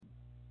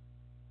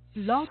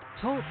Blog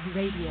Talk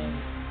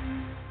Radio.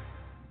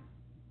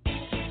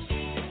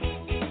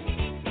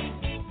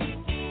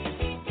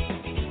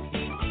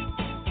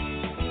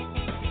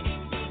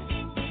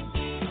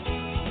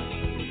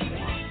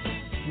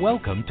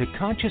 Welcome to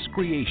Conscious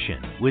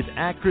Creation with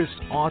actress,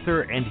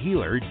 author, and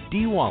healer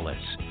Dee Wallace.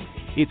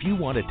 If you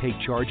want to take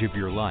charge of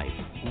your life,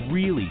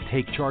 really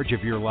take charge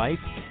of your life,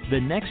 the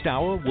next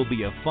hour will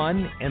be a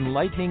fun,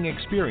 enlightening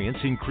experience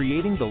in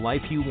creating the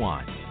life you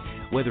want.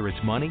 Whether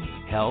it's money,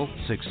 health,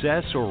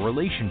 success, or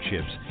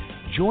relationships,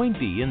 join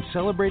Dee in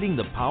celebrating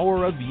the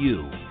power of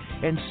you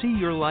and see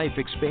your life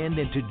expand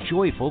into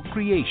joyful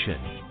creation.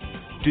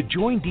 To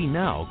join Dee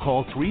now,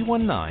 call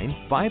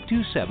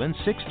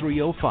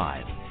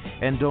 319-527-6305.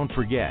 And don't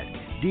forget,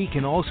 Dee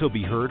can also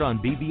be heard on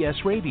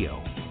BBS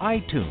Radio,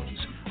 iTunes,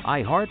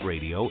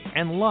 iHeartRadio,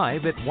 and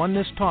live at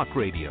Oneness Talk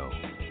Radio.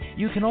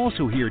 You can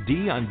also hear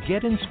Dee on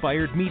Get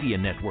Inspired Media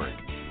Network,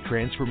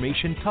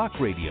 Transformation Talk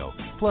Radio,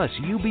 plus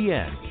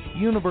UBN,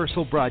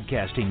 Universal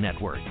Broadcasting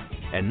Network.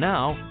 And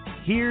now,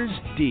 here's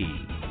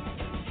Dee.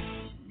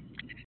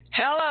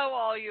 Hello,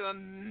 all you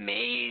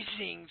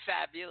amazing,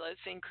 fabulous,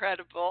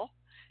 incredible,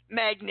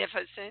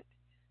 magnificent,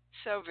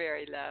 so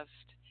very loved,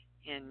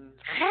 and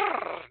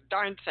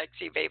darn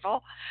sexy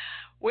people.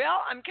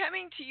 Well, I'm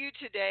coming to you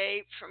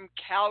today from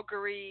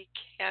Calgary,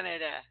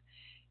 Canada,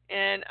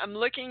 and I'm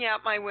looking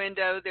out my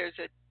window. There's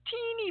a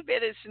teeny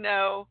bit of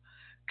snow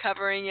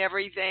covering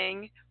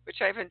everything,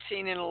 which I haven't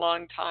seen in a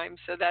long time,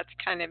 so that's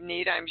kind of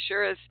neat. I'm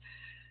sure as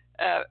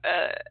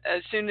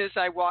soon as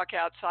I walk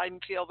outside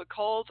and feel the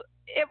cold,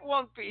 it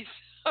won't be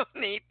so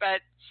neat,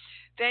 but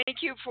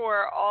thank you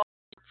for all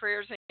your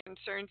prayers and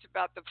concerns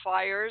about the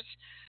fires.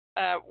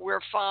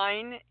 We're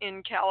fine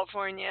in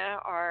California.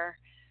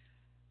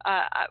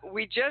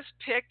 We just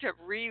picked a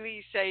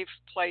really safe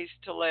place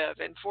to live.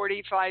 In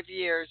 45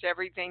 years,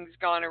 everything's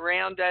gone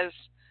around us,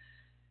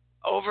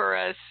 over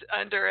us,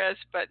 under us,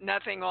 but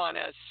nothing on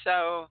us.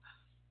 So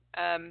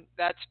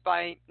that's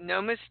by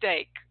no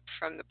mistake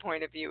from the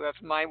point of view of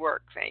my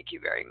work. Thank you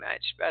very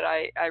much. But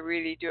I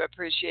really do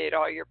appreciate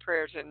all your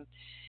prayers and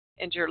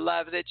your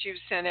love that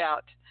you've sent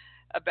out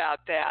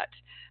about that.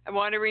 I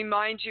want to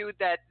remind you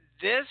that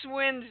this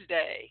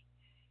Wednesday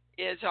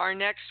is our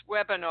next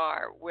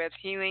webinar with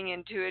Healing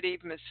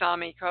Intuitive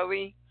Masami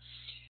Kobe.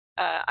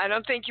 I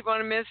don't think you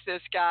want to miss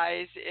this,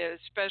 guys,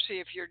 especially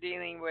if you're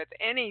dealing with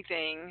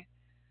anything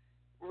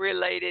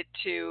related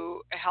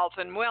to health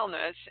and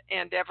wellness,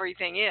 and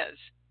everything is.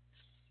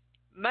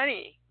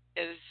 Money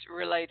is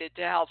related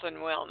to health and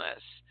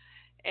wellness,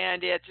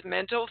 and it's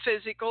mental,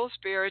 physical,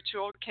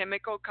 spiritual,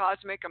 chemical,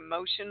 cosmic,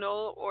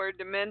 emotional, or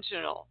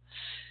dimensional.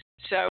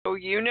 So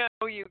you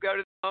go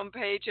to the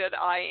homepage at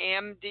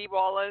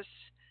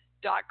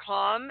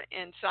iamdeewallace.com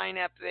and sign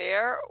up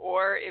there,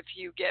 or if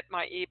you get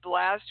my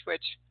e-blast,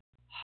 which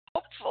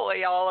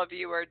hopefully all of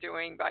you are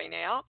doing by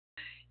now,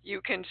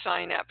 you can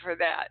sign up for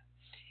that.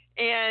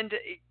 And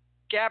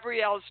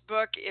Gabrielle's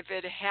book, if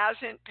it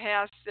hasn't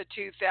passed the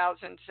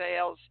 2,000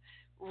 sales,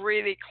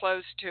 really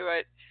close to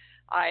it,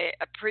 I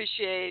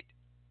appreciate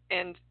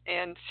and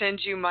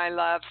send you my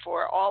love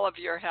for all of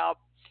your help.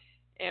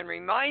 And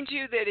remind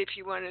you that if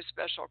you want a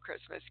special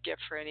Christmas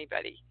gift for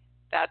anybody,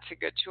 that's a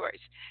good choice.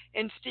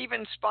 And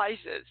Stephen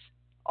Spices,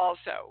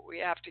 also. We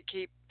have to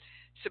keep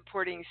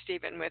supporting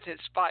Stephen with his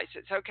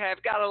spices. Okay,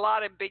 I've got a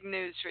lot of big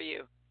news for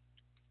you.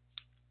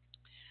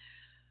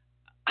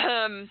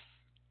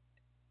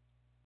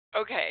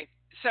 Okay,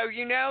 so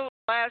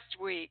last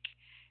week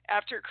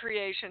after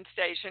Creation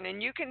Station,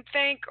 and you can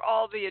thank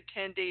all the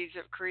attendees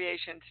of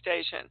Creation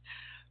Station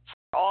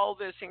for all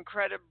this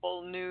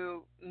incredible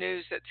new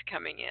news that's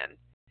coming in.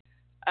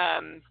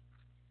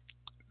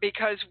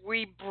 Because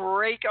we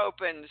break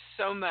open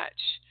so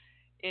much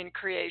in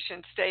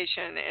Creation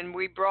Station, and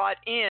we brought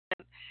in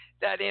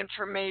that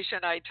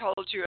information I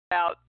told you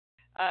about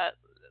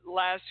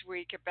last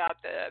week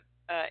about the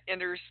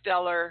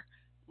interstellar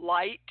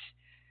light,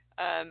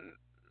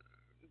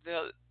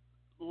 the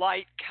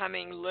light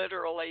coming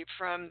literally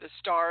from the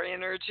star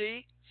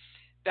energy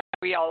that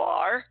we all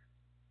are,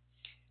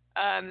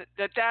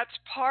 that's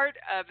part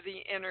of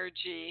the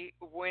energy.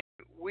 When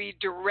we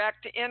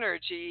direct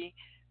energy,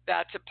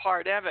 that's a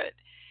part of it.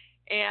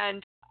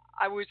 And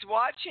I was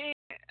watching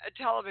a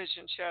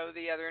television show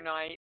the other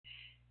night,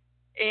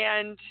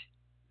 and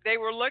they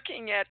were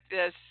looking at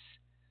this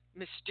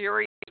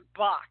mysterious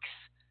box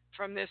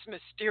from this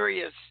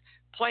mysterious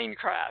plane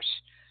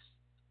crash,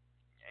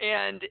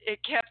 and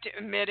it kept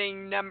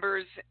emitting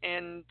numbers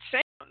and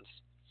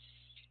sounds.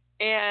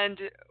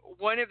 And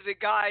one of the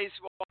guys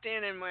walked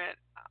in and went,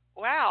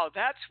 "Wow,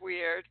 that's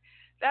weird.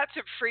 That's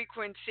a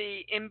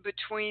frequency in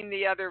between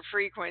the other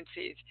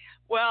frequencies."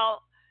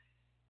 Well,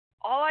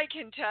 all I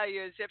can tell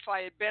you is if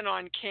I had been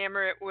on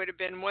camera, it would have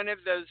been one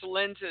of those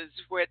lenses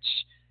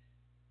which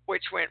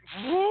went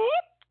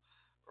whoop,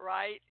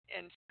 right,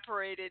 and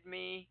separated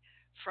me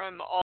from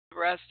all the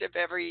rest of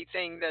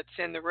everything that's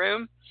in the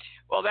room.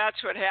 Well,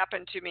 that's what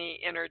happened to me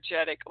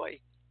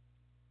energetically.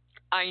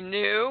 I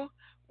knew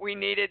we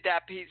needed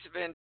that piece of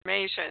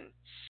information.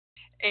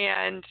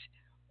 And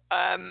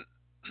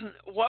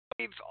what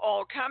we've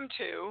all come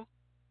to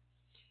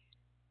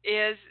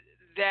is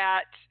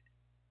that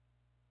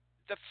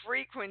the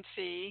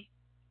frequency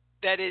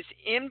that is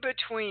in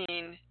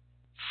between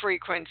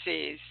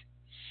frequencies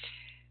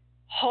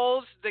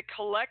holds the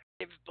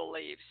collective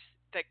beliefs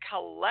that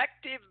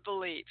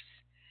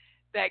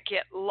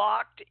get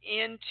locked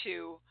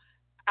into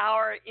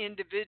our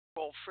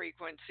individual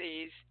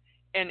frequencies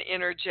and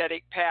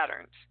energetic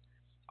patterns,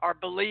 our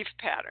belief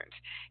patterns.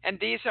 And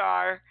these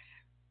are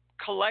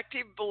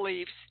collective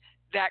beliefs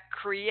that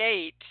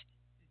create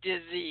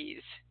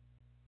disease.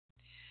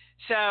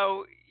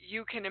 So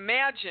you can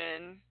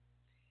imagine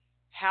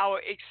how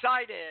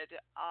excited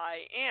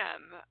I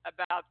am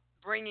about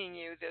bringing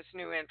you this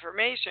new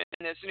information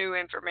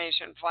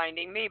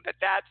finding me. But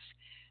that's,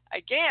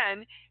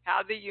 again,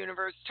 how the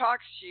universe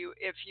talks to you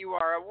if you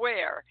are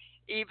aware,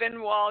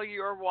 even while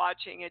you're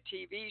watching a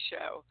TV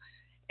show.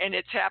 And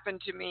it's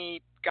happened to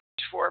me,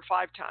 4 or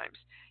 5 times.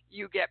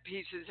 You get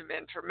pieces of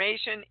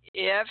information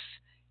if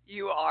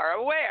you are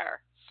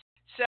aware.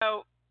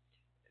 So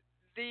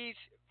these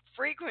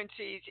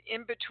frequencies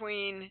in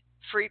between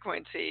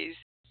frequencies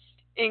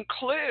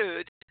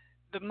include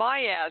the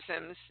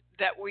miasms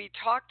that we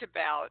talked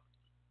about.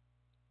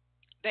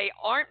 They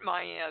aren't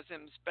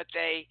miasms, but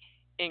they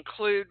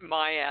include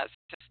miasms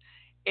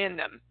in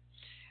them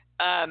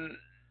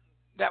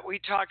that we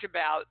talked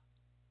about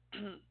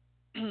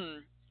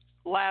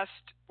last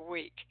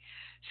week.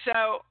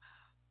 So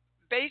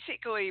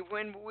basically,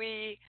 when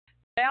we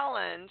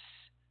balance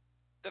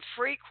the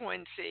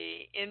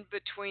frequency in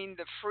between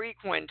the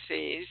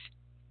frequencies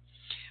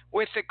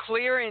with the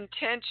clear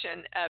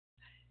intention of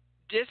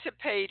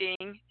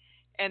dissipating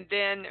and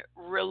then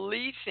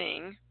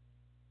releasing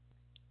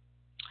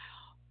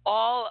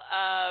all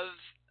of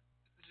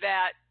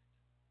that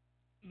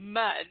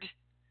mud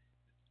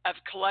of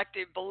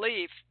collective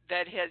belief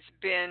that has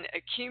been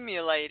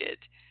accumulated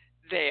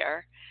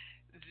there,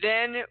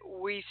 then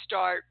we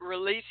start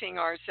releasing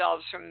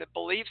ourselves from the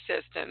belief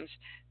systems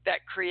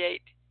that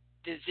create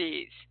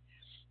disease.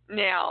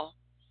 Now,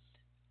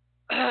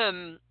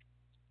 I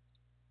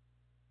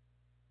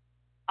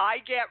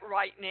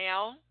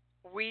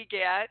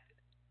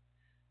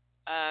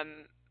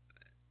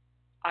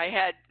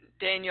had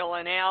Daniel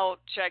and Al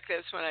check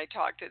this when I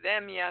talked to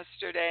them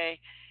yesterday,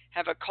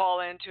 have a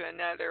call into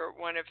another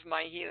one of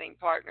my healing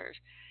partners.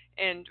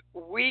 And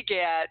we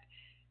get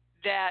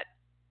that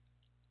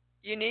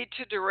you need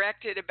to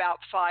direct it about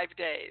 5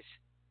 days.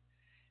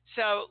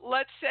 So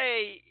let's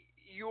say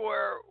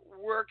you're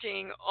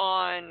working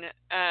on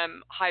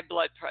high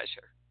blood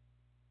pressure.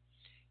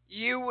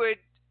 You would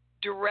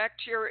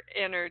direct your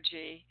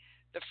energy,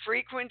 the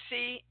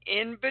frequency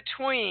in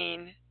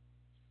between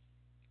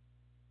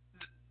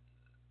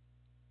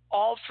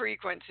all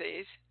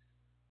frequencies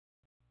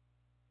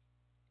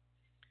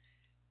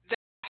that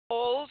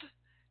hold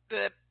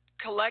the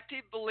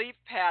collective belief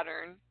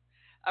pattern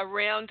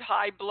around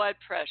high blood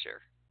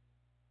pressure.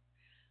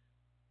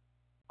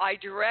 I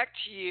direct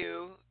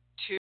you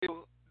to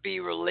be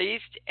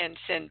released and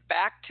sent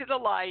back to the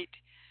light,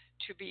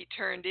 to be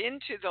turned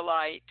into the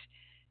light,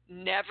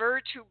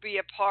 never to be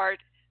a part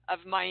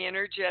of my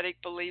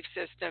energetic belief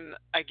system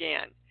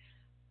again.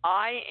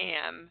 I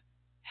am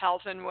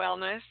health and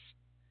wellness.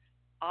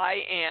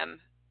 I am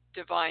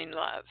divine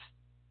love.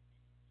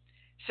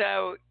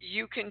 So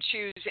you can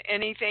choose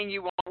anything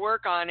you want to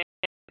work on. And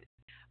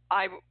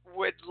I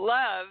would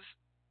love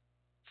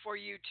for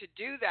you to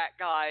do that,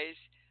 guys,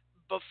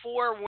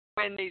 before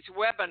Wendy's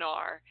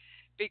webinar,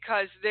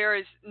 because there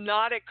is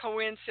not a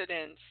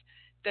coincidence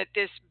that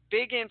this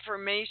big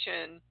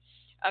information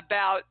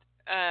about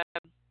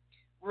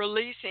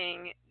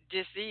releasing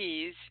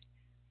disease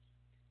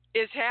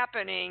is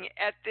happening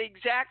at the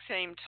exact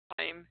same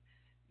time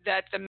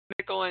that the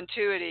Medical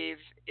Intuitive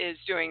is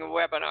doing a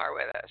webinar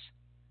with us.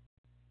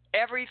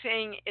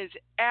 Everything is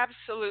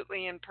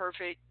absolutely in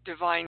perfect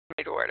divine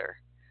right order.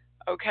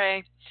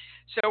 Okay?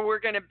 So we're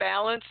going to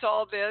balance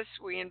all this.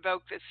 We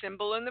invoke the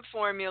symbol and the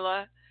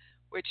formula,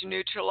 which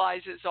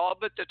neutralizes all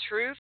but the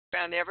truth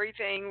around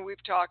everything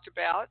we've talked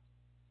about.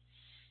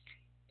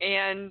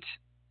 And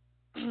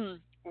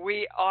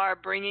we are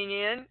bringing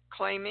in,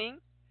 claiming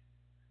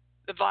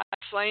the violet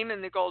flame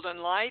and the golden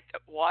light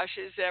that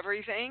washes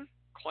everything,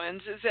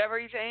 cleanses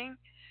everything.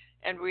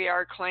 And we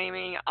are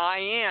claiming I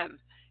am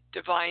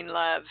divine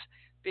love,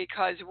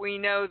 because we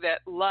know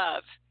that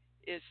love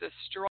is the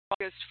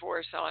strongest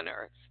force on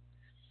earth.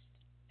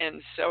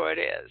 And so it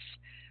is.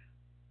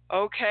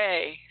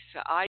 Okay, so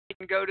I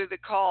can go to the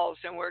calls,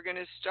 and we're going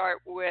to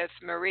start with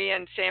Maria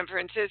in San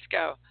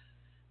Francisco.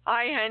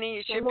 Hi, honey,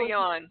 you should be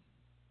on.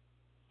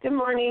 Good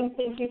morning.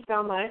 Thank you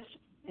so much.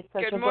 It's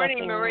such Good a morning,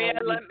 blessing. Maria.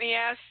 Let me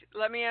ask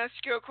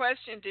you a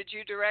question. Did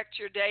you direct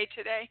your day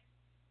today?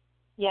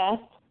 Yes.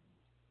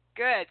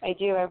 Good. I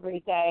do every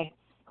day.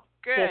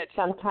 Good. Just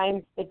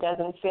sometimes it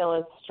doesn't feel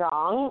as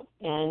strong,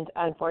 and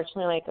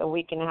unfortunately, like a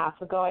week and a half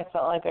ago, I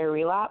felt like I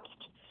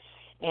relapsed,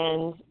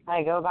 and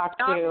I go back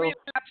Not to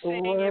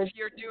relapsing if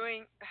you're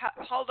doing.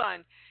 Hold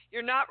on.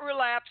 You're not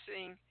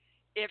relapsing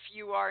if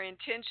you are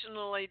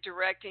intentionally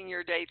directing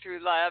your day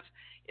through love,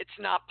 it's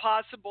not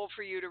possible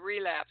for you to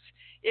relapse.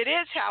 It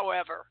is,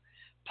 however,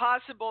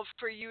 possible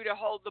for you to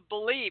hold the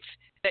belief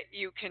that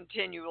you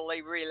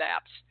continually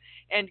relapse.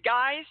 And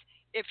guys,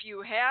 if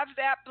you have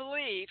that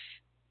belief,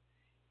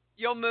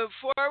 you'll move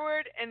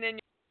forward and then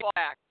you'll fall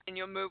back. And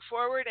you'll move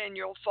forward and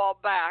you'll fall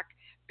back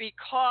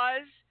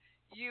because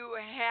you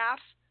have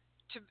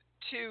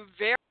to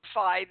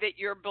verify that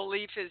your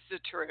belief is the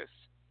truth.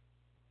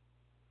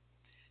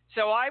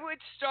 So I would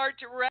start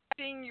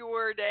directing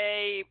your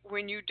day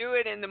when you do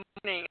it in the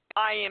morning.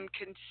 I am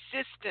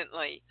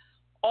consistently,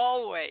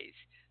 always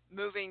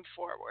moving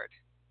forward.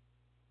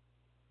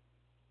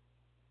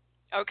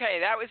 Okay,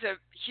 that was a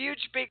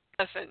huge, big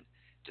lesson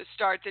to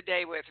start the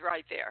day with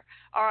right there.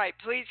 All right,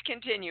 please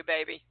continue,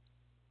 baby.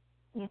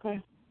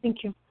 Okay,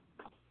 thank you.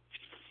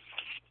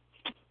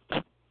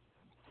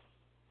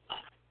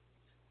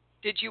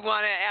 Did you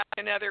want to ask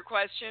another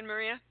question,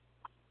 Maria?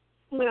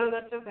 No,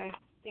 that's okay.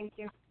 Thank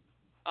you.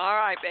 All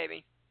right,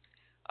 baby.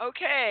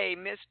 Okay,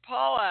 Miss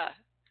Paula,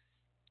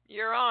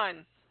 you're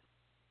on.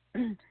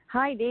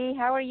 Hi, Dee.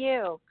 How are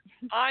you?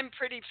 I'm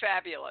pretty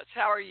fabulous.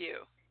 How are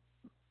you?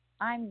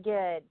 I'm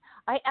good.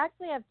 I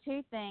actually have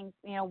two things.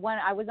 One,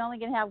 I was only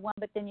going to have one,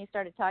 but then you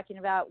started talking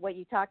about what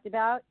you talked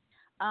about,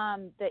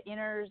 the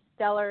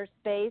interstellar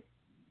space.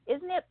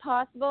 Isn't it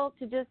possible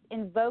to just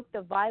invoke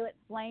the violet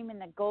flame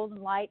and the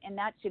golden light, and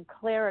that should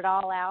clear it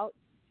all out?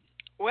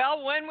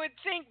 Well, one would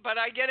think, but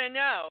I get a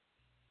no.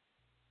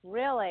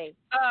 Really?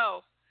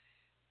 Oh,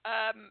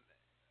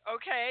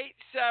 okay.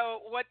 So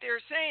what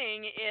they're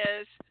saying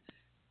is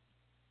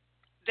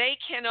they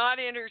cannot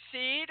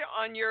intercede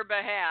on your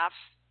behalf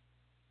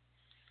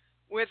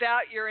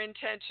without your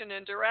intention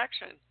and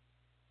direction.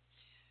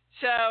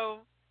 So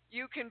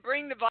you can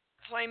bring the violet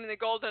flame and the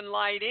golden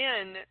light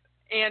in,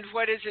 and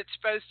what is it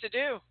supposed to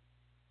do?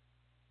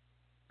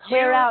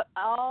 Clear out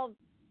all,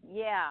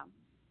 yeah.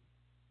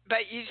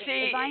 But you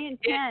see, if I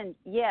intend,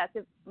 yes,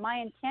 if my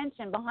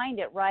intention behind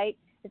it, right?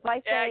 If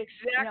I say,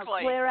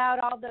 exactly. Clear out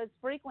all those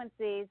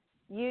frequencies,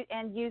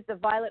 and use the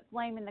violet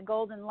flame and the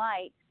golden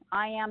light,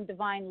 I am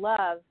divine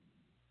love.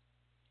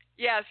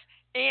 Yes,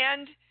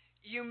 and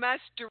you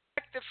must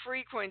direct the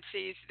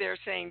frequencies, they're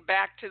saying,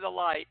 back to the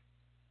light.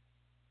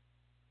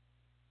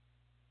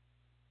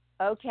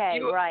 Okay,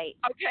 right.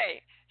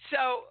 Okay,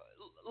 so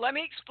let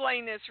me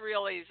explain this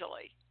real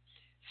easily.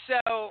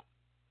 So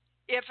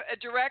if a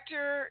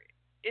director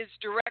is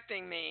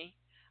directing me,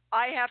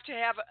 I have to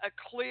have a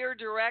clear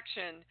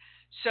direction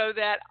so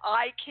that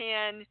I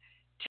can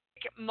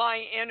take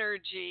my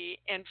energy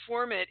and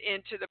form it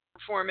into the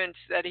performance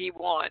that he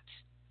wants.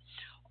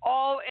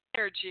 All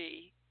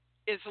energy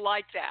is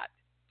like that,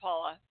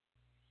 Paula.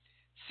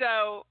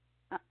 So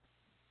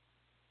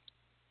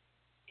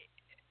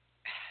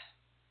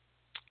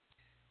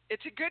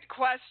it's a good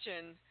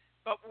question,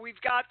 but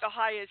we've got the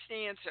highest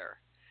answer.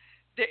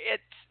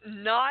 It's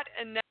not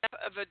enough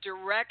of a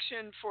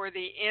direction for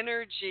the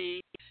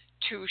energy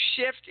to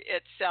shift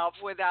itself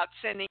without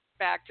sending it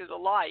back to the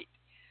light.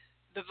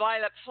 The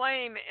violet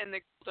flame and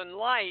the golden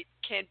light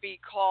can be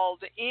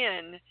called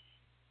in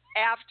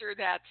after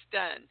that's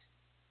done.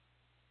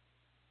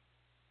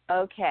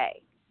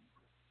 Okay.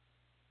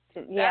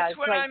 Yeah, that's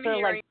what I'm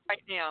hearing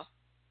right now.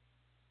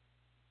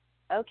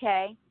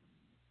 Okay.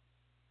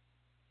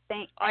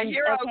 I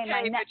hear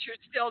okay, but you're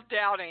still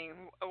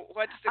doubting.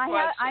 What's the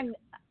question?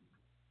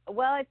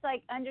 Well, it's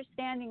like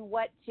understanding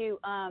what to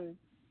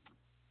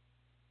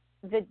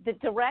the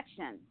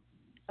direction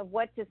of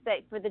what to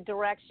say for the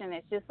direction.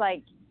 It's just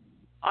like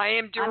I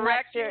am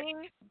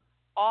directing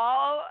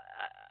all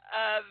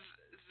of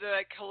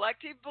the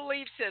collective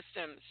belief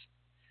systems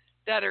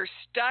that are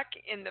stuck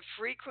in the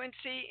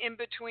frequency in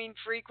between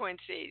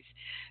frequencies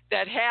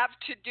that have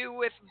to do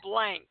with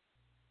blank.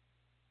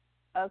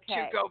 Okay.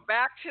 To go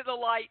back to the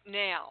light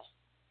now.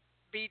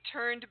 Be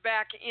turned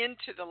back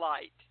into the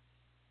light.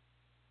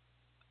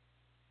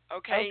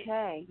 Okay?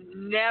 Okay.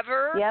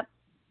 Never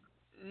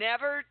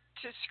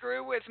to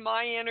screw with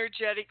my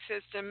energetic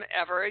system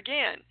ever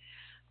again.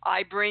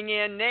 I bring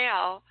in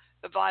now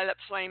the violet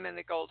flame and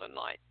the golden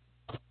light.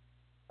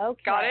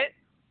 Okay. Got it?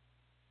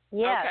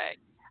 Yes.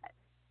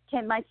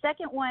 Okay. My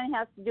second one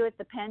has to do with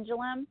the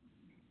pendulum,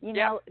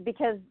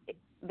 because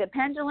the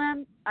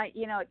pendulum,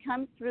 it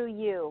comes through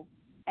you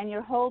and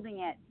you're holding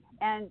it.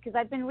 And because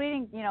I've been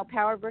reading,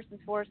 Power versus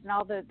Force and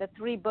all the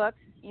three books,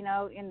 in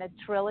the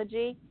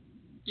trilogy.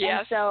 Yes.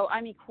 And so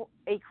I'm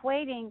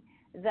equating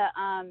the,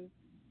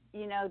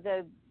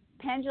 the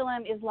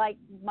pendulum is like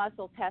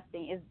muscle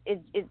testing. Does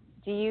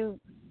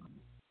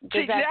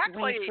that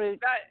ring true?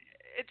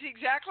 It's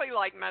exactly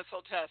like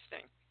muscle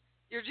testing.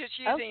 You're just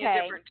using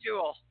a different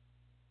tool.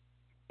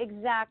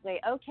 Exactly.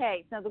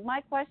 Okay. So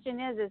my question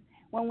is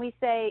when we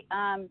say,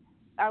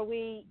 are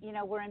we,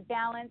 we're in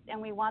balance and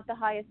we want the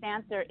highest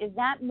answer, is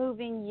that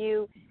moving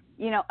you,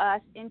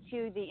 us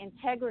into the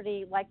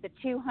integrity, like the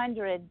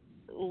 200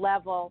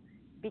 level?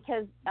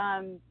 Because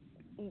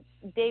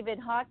David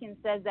Hawkins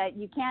says that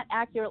you can't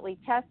accurately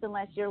test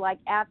unless you're like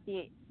at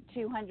the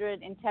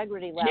 200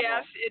 integrity level.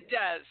 Yes, it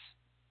does.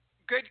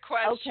 Good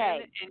question.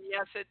 Okay. And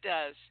yes, it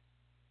does.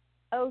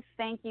 Oh,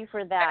 thank you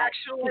for that.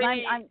 'Cause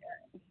Actually,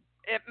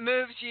 it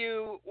moves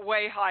you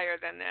way higher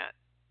than that.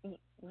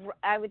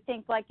 I would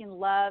think like in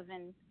love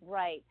and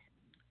right.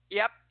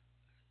 Yep.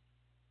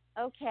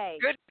 Okay.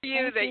 Good for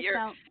you Thank that you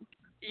you're.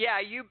 Yeah,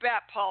 you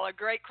bet, Paula.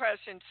 Great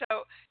question.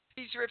 So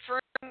he's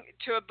referring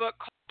to a book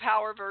called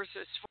Power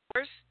versus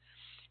Force.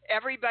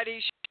 Everybody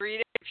should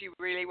read it if you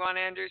really want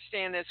to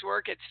understand this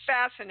work. It's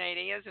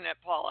fascinating, isn't it,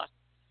 Paula?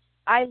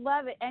 I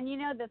love it. And you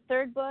know, the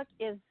third book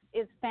is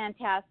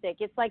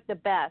fantastic. It's like the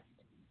best.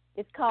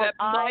 It's called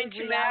Mind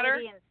to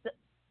Matter?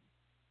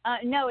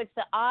 No, it's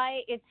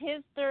It's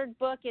his third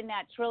book in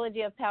that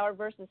trilogy of Power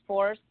versus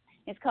Force.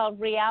 It's called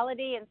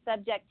Reality and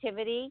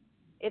Subjectivity.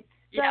 It's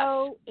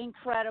so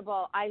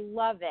incredible. I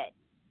love it.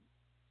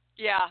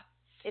 Yeah.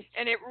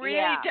 And it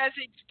really does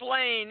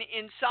explain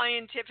in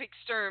scientific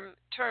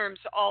terms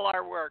all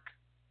our work.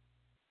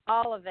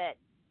 All of it.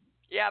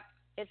 Yep.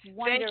 It's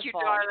wonderful. Thank you,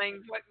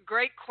 darling. What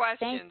great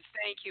questions.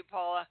 Thank you,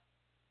 Paula.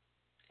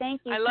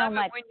 Thank you I so love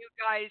much. it when you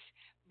guys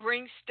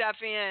bring stuff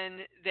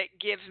in that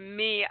gives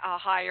me a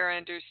higher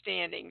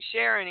understanding.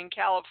 Sharon in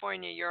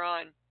California, you're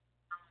on.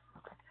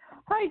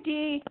 Hi,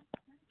 Dee.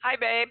 Hi,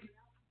 babe.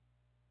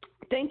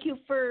 Thank you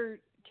for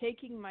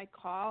taking my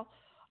call.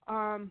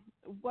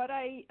 What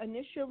I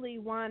initially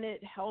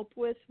wanted help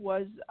with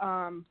was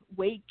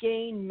weight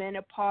gain,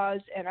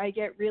 menopause, and I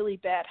get really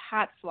bad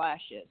hot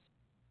flashes.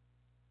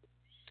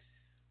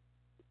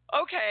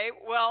 Okay,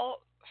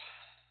 well,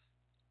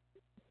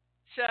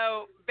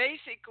 so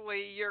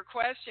basically your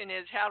question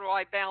is, how do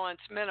I balance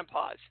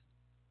menopause?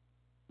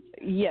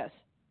 Yes.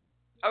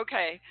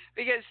 Okay,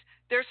 because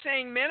they're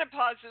saying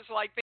menopause is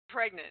like being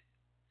pregnant.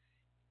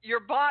 Your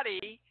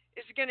body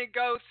is going to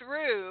go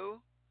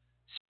through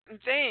certain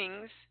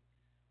things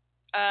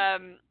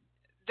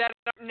that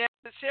aren't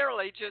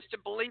necessarily just a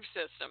belief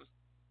system.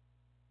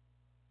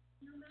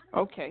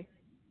 Okay.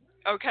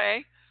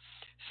 Okay?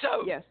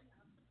 So, yes.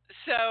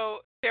 So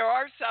there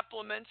are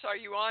supplements. Are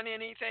you on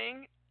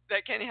anything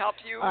that can help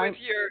you with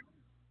your...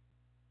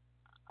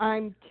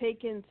 I'm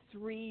taking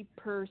 3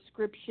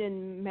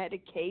 prescription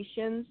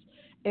medications,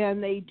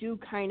 and they do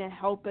kind of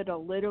help it a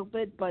little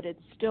bit, but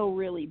it's still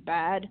really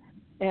bad.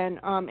 And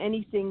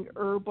anything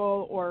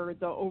herbal or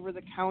the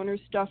over-the-counter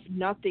stuff,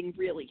 nothing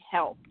really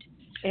helped.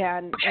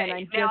 And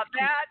I'm just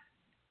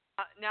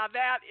now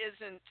that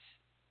isn't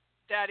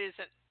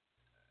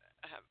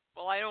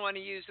well, I don't want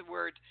to use the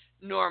word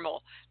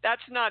normal.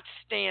 That's not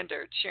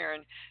standard,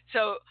 Sharon.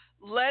 So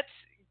let's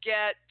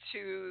get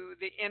to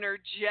the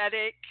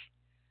energetic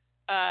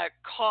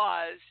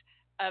cause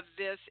of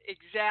this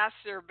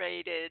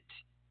exacerbated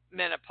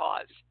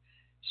menopause.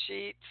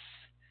 Sheets,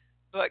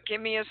 but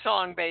give me a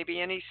song,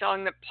 baby. Any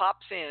song that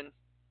pops in.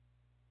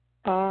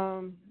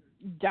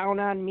 Down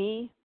on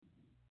Me.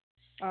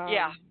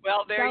 Yeah,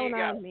 well, there you go.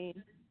 Down on Me.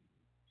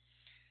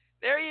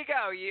 There you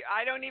go.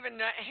 I don't even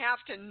have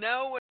to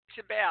know what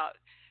it's about.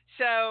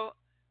 So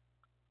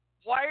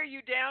why are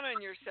you down on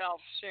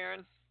yourself,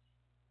 Sharon?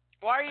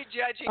 Why are you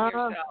judging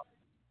yourself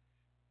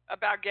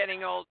about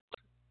getting old?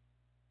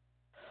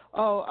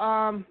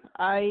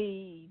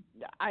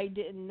 I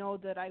didn't know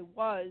that I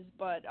was,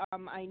 but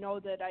I know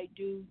that I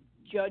do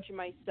judge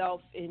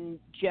myself in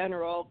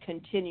general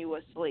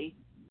continuously.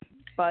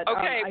 But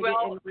I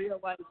didn't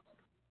realize.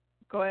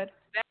 Go ahead.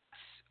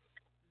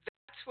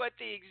 That's what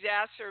the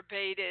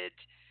exacerbated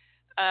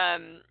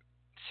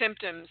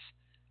symptoms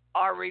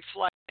are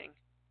reflecting.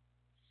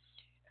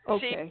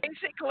 Okay. See,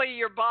 basically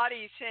your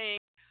body's saying,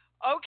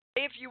 okay,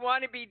 if you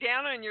want to be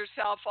down on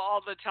yourself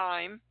all the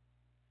time,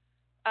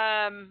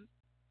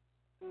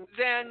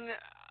 then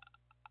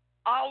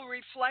I'll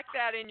reflect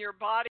that in your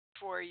body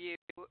for you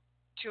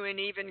to an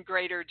even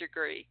greater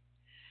degree.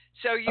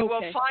 So you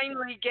will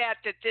finally get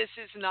that this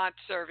is not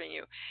serving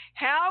you.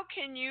 How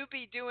can you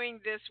be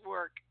doing this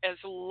work as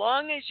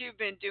long as you've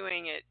been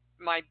doing it,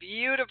 my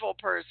beautiful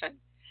person,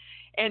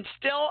 and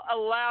still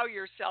allow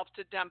yourself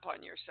to dump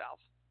on yourself?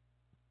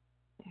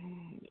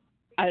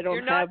 I don't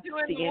You're not have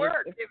doing the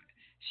work.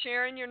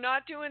 Sharon, you're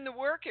not doing the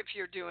work if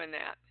you're doing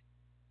that.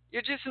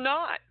 You're just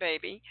not,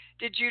 baby.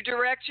 Did you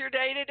direct your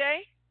day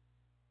today?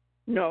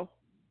 No.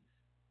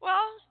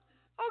 Well,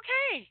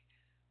 okay.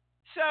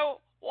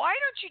 So why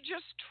don't you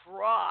just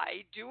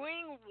try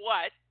doing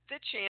what the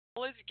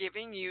channel is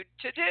giving you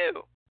to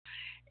do?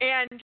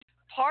 And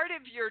part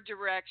of your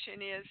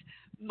direction is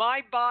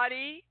my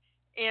body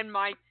and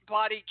my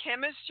body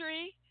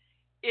chemistry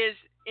is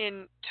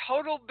in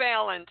total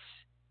balance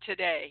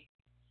today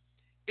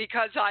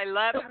because I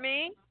love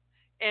me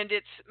and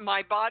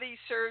my body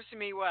serves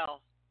me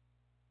well.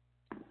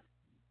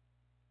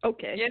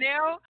 Okay. You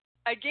know,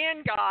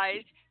 again,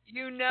 guys,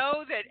 you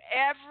know that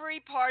every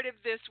part of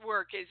this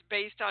work is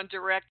based on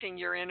directing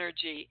your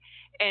energy,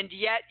 and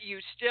yet you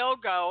still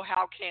go,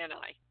 how can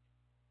I?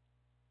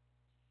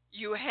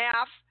 You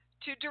have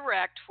to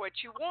direct what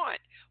you want.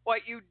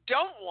 What you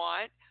don't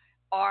want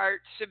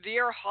are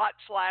severe hot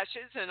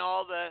flashes and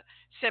all the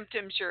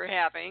symptoms you're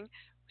having.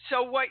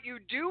 So what you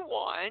do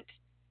want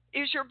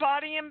is your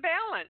body in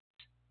balance.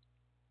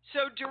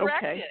 So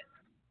direct it.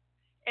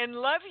 and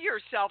love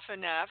yourself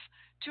enough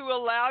to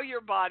allow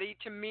your body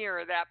to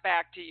mirror that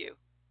back to you.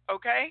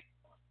 Okay?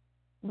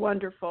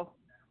 Wonderful.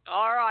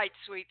 All right,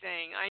 sweet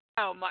thing. I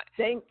know,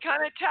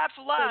 kind of tough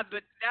love,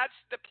 but that's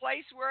the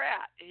place we're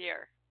at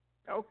here.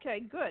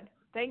 Okay, good.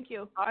 Thank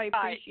you. All I right.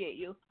 appreciate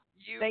you.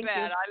 You Thank bet.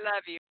 you. I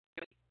love you.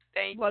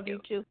 Thank Love you.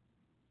 you too.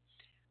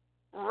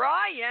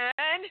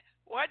 Ryan,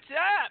 what's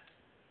up?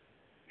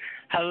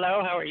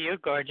 Hello, how are you,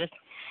 gorgeous?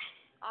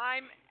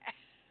 I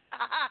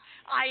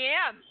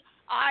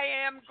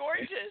am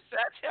gorgeous.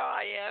 That's how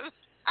I am.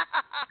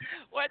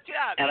 What's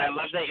up? And I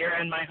love that you're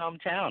in my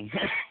hometown.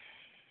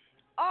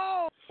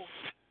 Oh,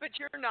 but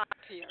you're not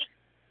here.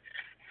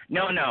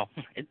 No.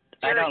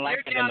 I don't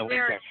like it in the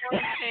winter. You're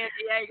down there in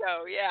San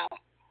Diego, yeah.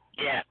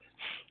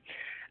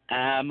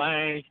 Yeah.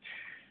 My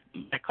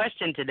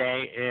question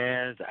today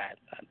is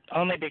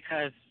only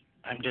because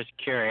I'm just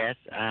curious.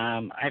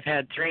 I've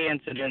had 3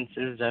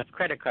 incidences of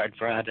credit card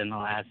fraud in the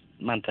last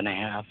month and a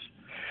half.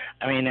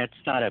 I mean,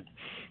 it's not a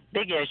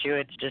big issue.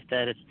 It's just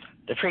that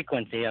the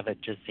frequency of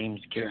it just seems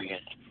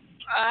curious.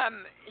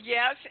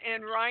 Yes,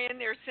 and Ryan,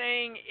 they're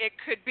saying it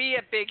could be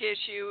a big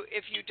issue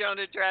if you don't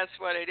address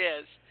what it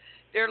is.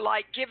 They're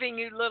like giving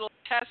you little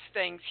test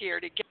things here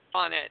to get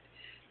on it.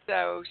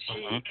 So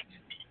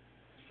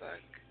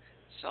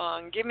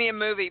song. Give me a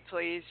movie,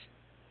 please.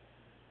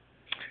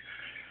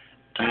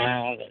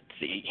 Let's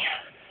see.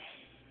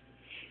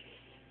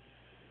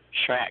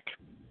 Shrek.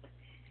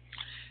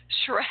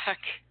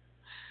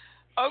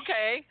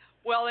 Okay.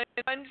 Well, in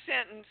one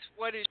sentence,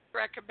 what is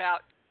Shrek about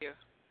to you?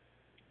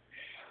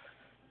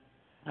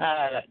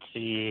 Let's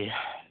see.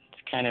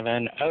 It's kind of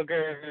an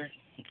ogre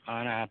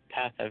on a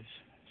path of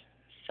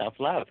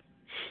self-love.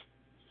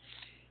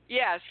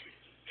 Yes,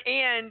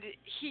 and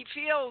he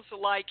feels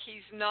like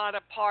he's not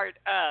a part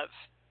of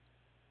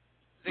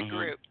the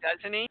group,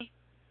 doesn't he?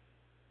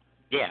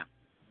 Yeah.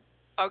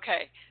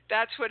 Okay,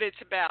 that's what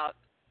it's about.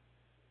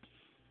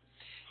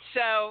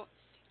 So,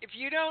 if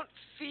you don't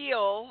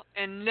feel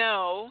and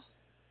know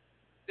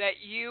that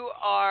you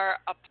are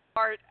a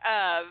part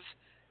of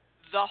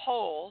the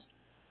whole,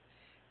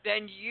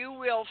 then you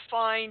will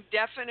find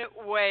definite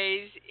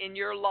ways in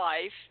your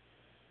life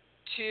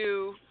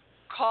to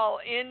call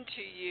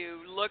into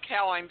you, look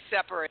how I'm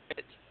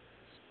separated.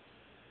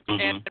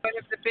 And one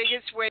of the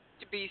biggest ways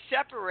to be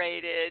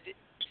separated is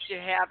to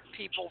have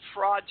people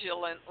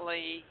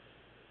fraudulently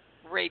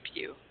rape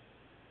you.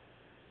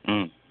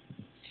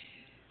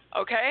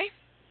 Okay?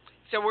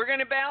 So we're going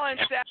to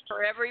balance that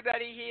for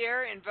everybody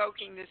here,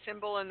 invoking the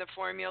symbol and the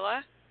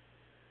formula.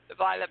 The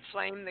violet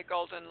flame, the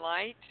golden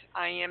light.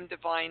 I am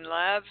divine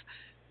love.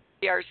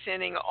 We are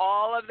sending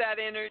all of that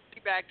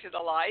energy back to the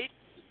light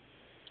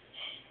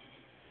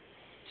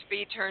to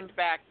be turned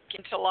back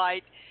into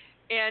light.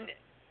 And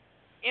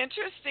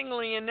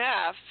interestingly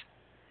enough,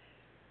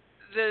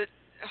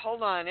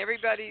 hold on,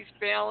 everybody's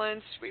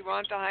balanced. We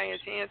want the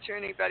highest answer.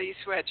 Anybody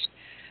switched?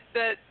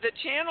 The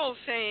channel's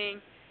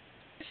saying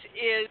this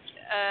is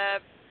a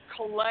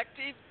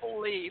collective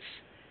belief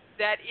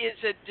that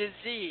is a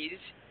disease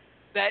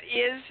that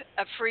is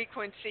a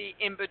frequency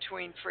in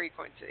between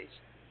frequencies.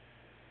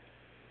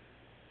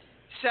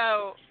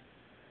 So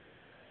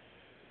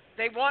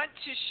they want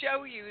to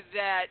show you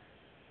that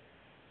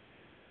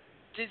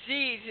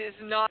disease is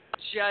not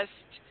just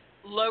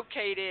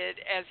located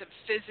as a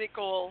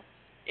physical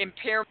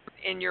impairment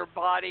in your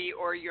body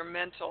or your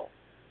mental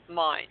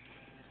mind.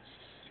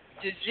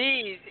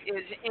 Disease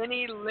is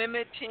any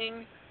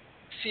limiting,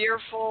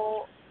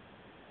 fearful,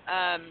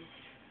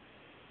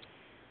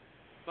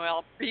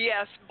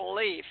 BS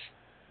belief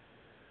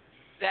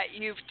that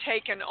you've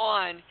taken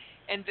on,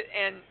 and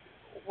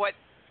what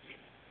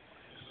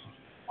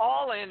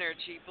all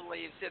energy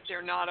believes that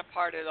they're not a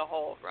part of the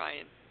whole,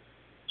 Ryan.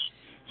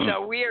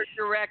 So we are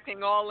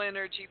directing all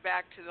energy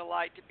back to the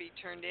light to be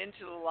turned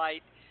into the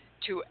light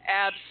to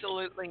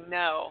absolutely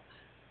know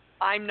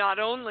I'm not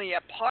only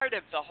a part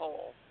of the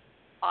whole,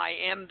 I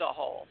am the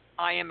whole.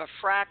 I am a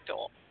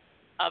fractal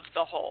of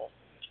the whole.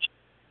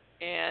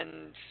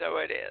 And so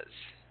it is.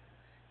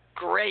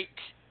 Great.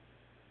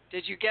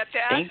 Did you get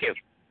that? Thank you.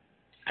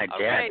 I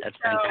did. That's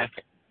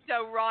fantastic.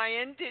 So,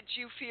 Ryan, did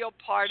you feel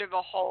part of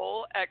a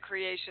whole at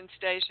Creation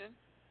Station?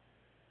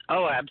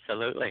 Oh,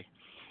 absolutely.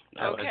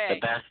 That was the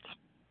best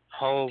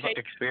whole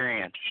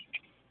experience.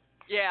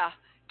 Yeah.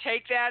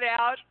 Take that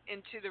out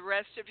into the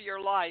rest of your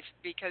life,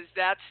 because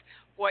that's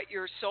what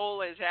your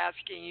soul is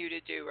asking you to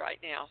do right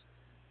now.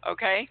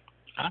 Okay?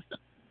 Awesome.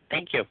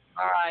 Thank you.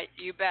 All right.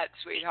 You bet,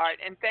 sweetheart.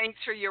 And thanks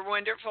for your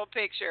wonderful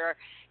picture.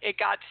 It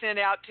got sent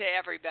out to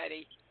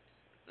everybody.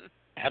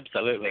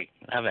 Absolutely.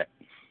 Love it.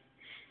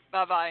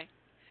 Bye-bye.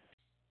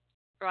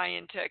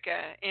 Ryan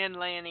and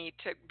Lanny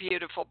took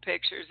beautiful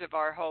pictures of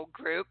our whole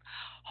group,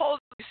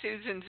 holding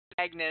Susan's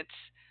magnets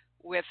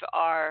with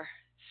our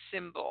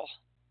symbol.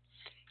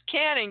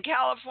 Ken in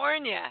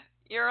California,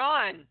 you're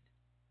on.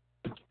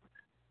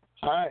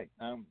 Hi.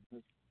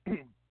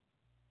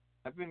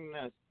 I've been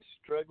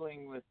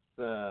struggling with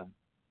for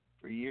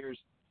years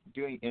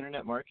doing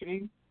internet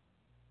marketing,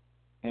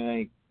 and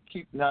I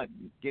keep not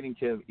getting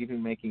to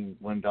even making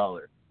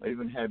 $1. I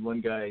even had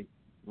one guy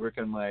work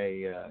on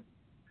my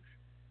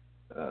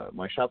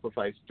my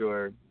Shopify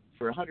store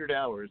for 100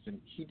 hours, and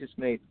he just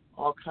made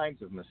all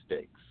kinds of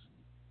mistakes.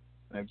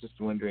 I'm just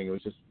wondering, it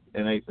was just,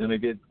 and I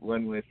did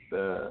one with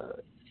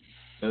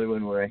another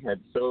one where I had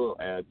solo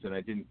ads, and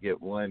I didn't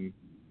get one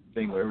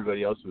thing where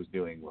everybody else was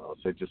doing well.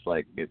 So just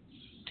like it's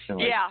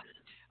kind of yeah.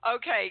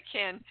 Okay,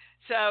 Ken.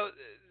 So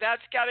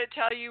that's got to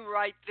tell you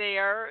right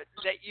there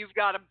that you've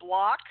got a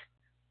block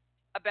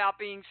about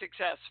being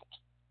successful.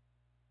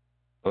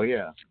 Oh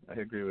yeah, I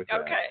agree with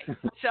that. Okay,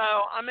 so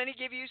I'm going to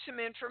give you some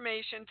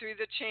information through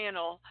the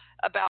channel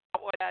about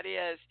what that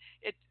is.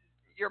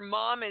 Your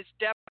mom is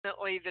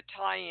definitely the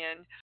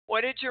tie-in.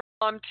 What did your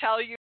mom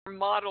tell you or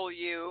model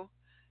you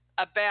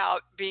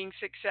about being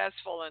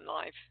successful in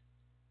life?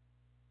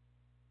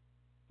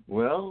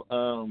 Well,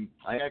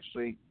 I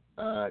actually,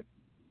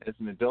 as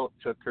an adult,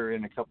 took her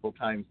in a couple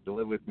times to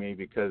live with me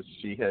because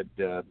she had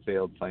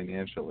failed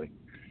financially.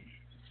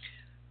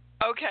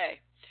 Okay,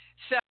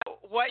 so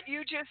what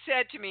you just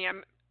said to me,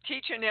 I'm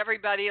teaching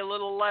everybody a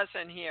little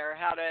lesson here,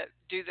 how to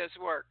do this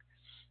work.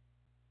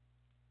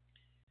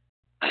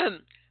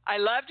 I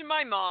loved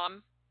my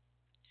mom,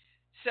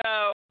 so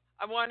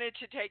I wanted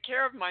to take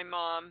care of my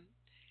mom,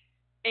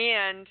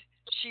 and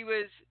she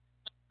was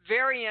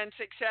very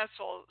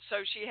unsuccessful, so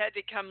she had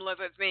to come live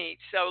with me.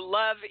 So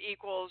love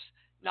equals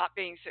not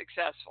being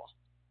successful.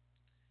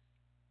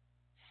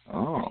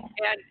 Oh.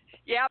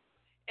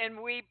 And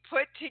we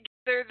put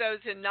together those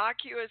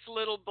innocuous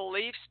little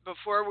beliefs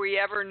before we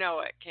ever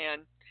know it, Ken.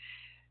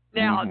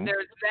 Now,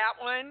 there's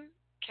that one.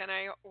 Can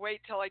I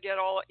wait till I get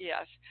all?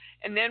 Yes.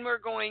 And then we're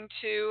going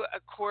to a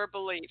core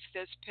belief.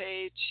 This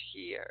page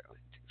here.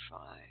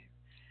 1, 2,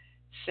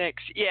 5,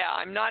 6. Yeah,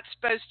 I'm not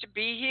supposed to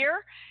be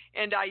here,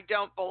 and I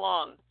don't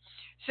belong.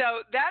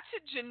 So that's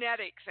a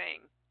genetic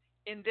thing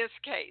in this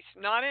case.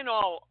 Not in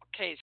all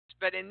cases,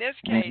 but in this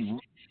case,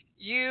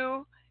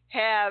 you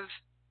have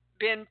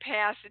been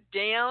passed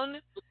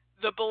down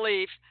the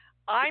belief,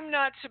 I'm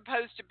not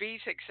supposed to be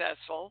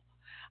successful.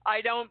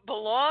 I don't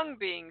belong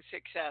being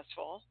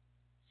successful.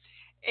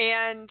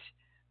 And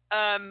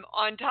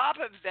on top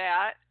of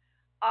that,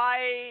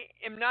 I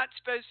am not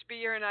supposed to be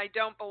here and I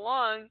don't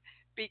belong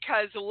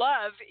because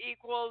love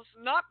equals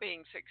not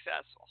being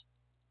successful.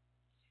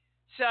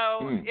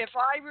 So if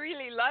I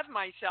really love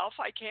myself,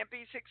 I can't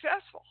be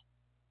successful.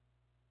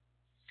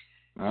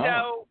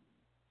 So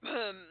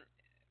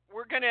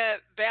we're going to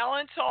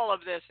balance all of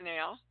this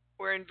now.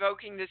 We're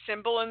invoking the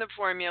symbol and the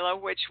formula,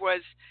 which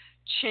was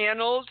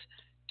channeled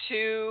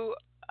to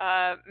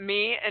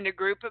me and a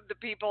group of the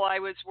people I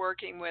was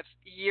working with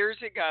years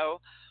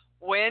ago.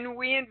 When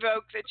we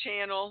invoke the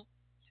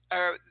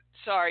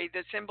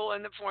the symbol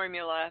and the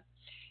formula,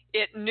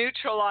 it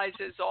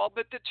neutralizes all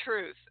but the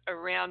truth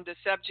around the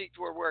subject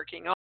we're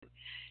working on.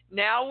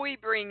 Now we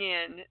bring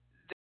in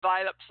the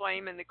violet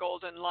flame and the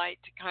golden light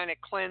to kind of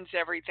cleanse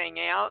everything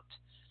out.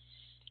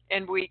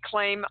 And we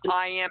claim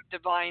I am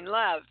divine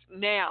love.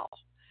 Now,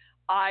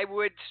 I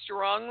would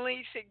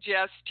strongly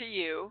suggest to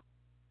you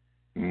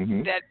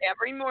that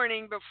every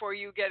morning before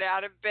you get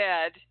out of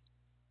bed,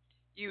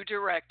 you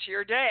direct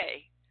your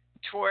day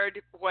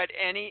toward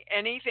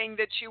anything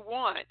that you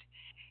want.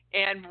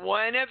 And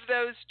one of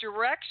those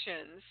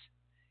directions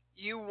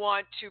you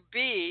want to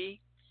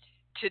be,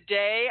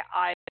 today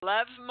I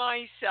love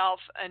myself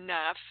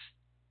enough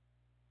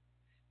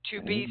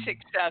to be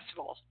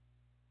successful.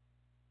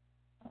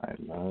 I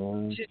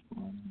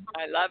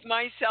love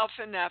myself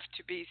enough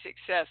to be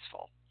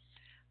successful.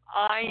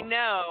 I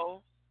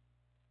know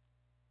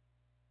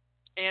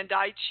and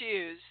I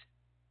choose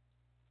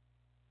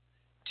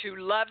to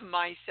love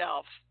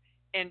myself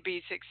and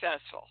be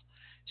successful.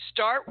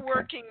 Start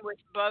working with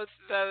both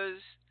those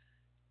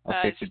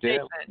today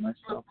statements. I love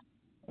myself.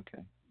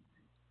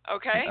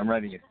 Okay. I'm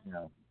writing it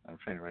down. I'm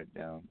trying to write it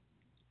down.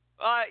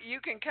 You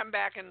can come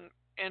back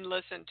and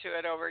listen to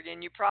it over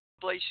again. You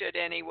probably should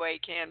anyway,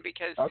 Ken,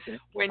 because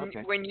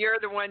when you're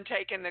the one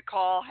taking the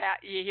call,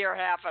 you hear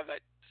half of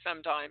it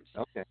sometimes.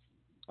 Okay.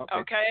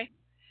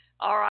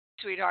 All right,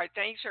 sweetheart.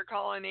 Thanks for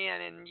calling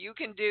in, and you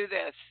can do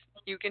this.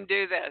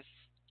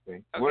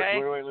 Okay.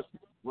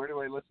 Where do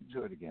I listen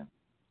to it again?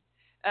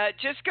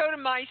 Just go to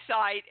my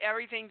site.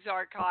 Everything's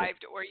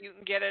archived, or you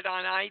can get it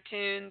on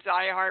iTunes,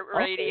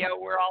 iHeartRadio.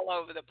 We're all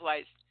over the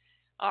place.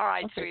 All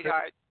right,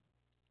 sweetheart. Great.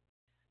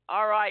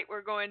 All right,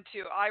 we're going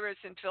to Iris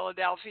in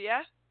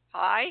Philadelphia.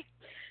 Hi.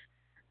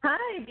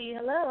 Hi, Dee.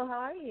 Hello. How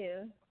are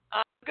you?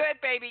 I'm good,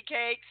 baby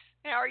cakes.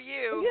 How are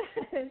you?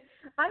 Good.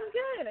 I'm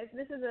good.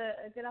 This is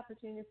a good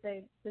opportunity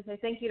to say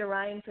thank you to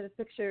Ryan for the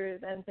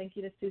pictures and thank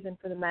you to Susan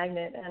for the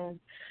magnet. And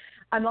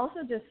I'm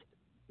also just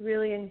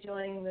really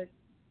enjoying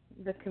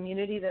the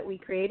community that we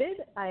created.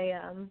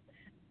 The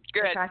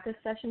practice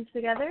sessions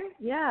together.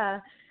 Yeah.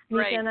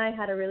 Misha and I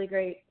had a really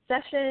great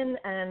session,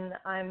 and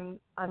I'm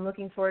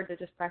looking forward to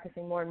just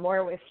practicing more and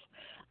more with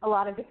a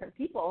lot of different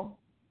people.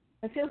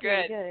 It feels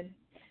really good.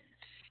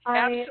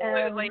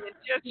 Absolutely. And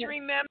just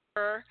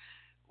remember,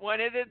 one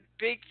of the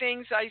big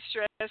things I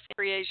stress in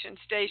Creation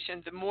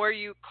Station, the more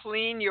you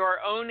clean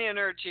your own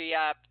energy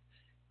up,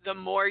 the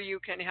more you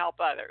can help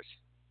others.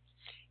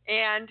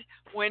 And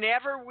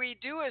whenever we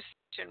do a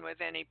session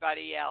with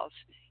anybody else,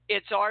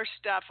 it's our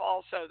stuff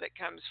also that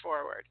comes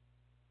forward.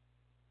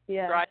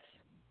 Yeah. Right?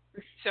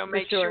 So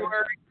make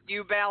sure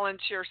you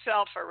balance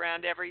yourself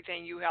around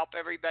everything you help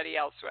everybody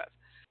else with.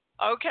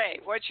 Okay,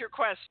 what's your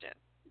question?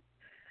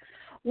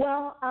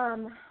 Well,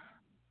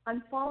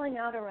 I'm falling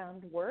out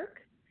around work,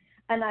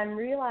 and I'm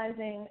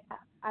realizing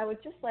I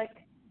would just like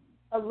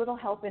a little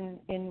help in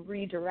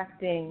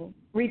redirecting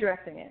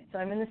it. So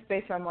I'm in this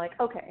space where I'm like,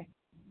 okay,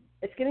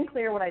 it's getting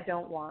clear what I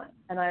don't want,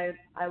 and I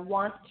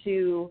want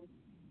to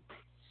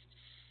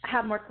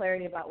have more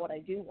clarity about what I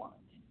do want,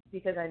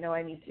 because I know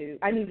I need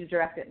to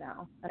direct it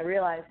now. I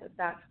realize that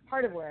that's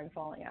part of where I'm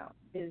falling out,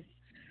 is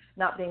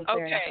not being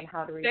clear enough on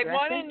how to redirect it. They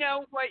want to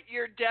know what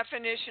your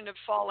definition of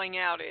falling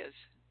out is.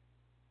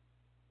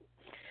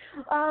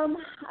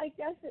 I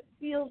guess it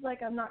feels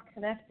like I'm not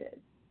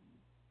connected.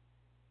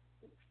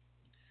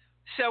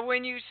 So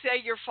when you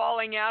say you're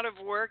falling out of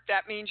work,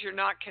 that means you're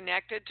not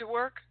connected to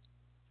work?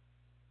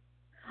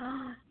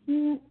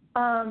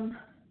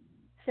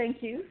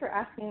 Thank you for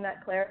asking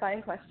that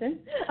clarifying question.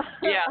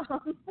 Yeah.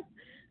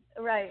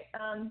 Right.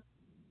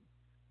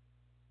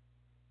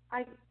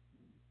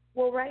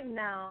 Right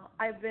now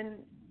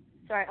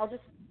I'll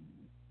just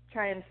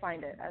try and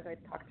find it as I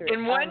talk through it.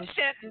 In one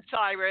sentence,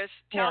 Iris,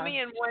 tell me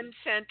in one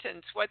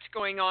sentence what's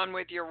going on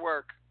with your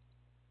work.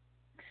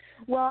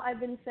 Well, I've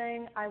been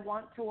saying I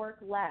want to work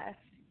less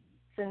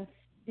since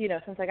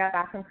I got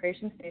back from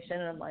Creation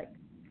Station, and I'm like,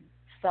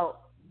 felt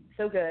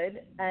so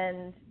good,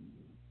 and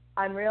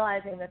I'm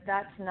realizing that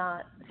that's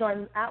not, so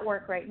I'm at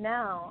work right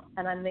now,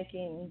 and I'm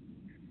making,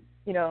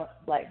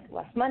 like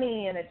less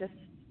money, and it just,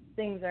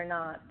 things are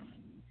not,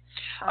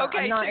 okay,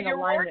 I'm not so in you're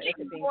alignment working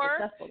with it being more,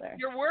 successful there.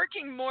 You're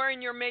working more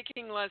and you're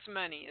making less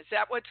money. Is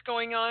that what's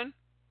going on?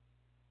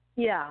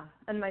 Yeah,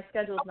 and my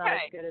schedule's not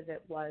as good as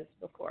it was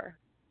before.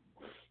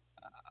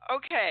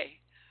 Okay.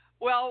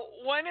 Well,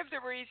 one of the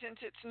reasons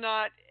it's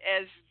not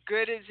as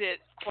good as it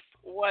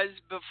was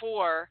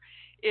before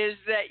is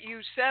that you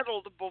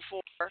settled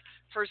before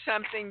for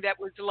something that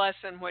was less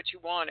than what you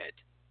wanted.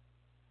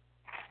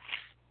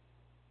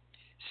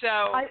 So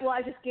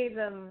I just gave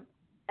them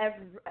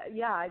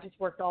I just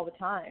worked all the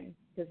time.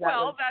 That's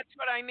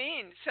what I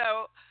mean.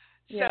 So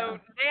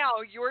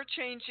now you're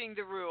changing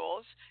the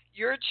rules.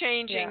 You're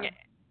changing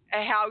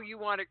how you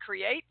want to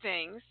create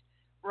things,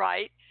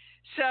 right?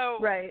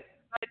 So right.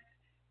 But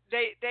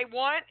they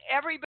want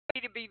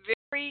everybody to be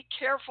very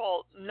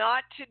careful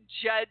not to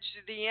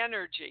judge the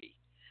energy.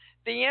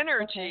 The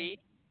energy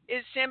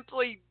is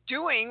simply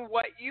doing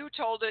what you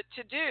told it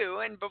to do.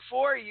 And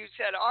before you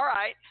said, all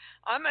right,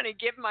 I'm going to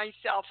give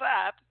myself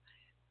up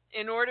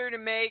in order to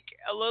make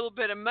a little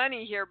bit of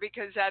money here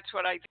because that's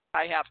what I think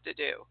I have to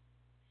do.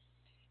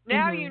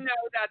 Now you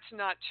know that's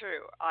not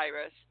true,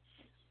 Iris.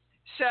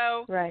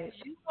 So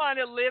you want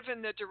to live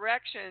in the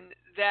direction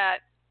that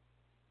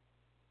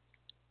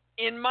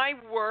in my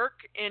work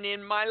and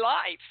in my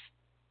life,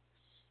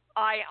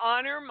 I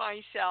honor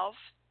myself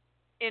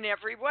in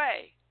every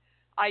way.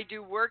 I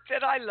do work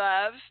that I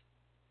love.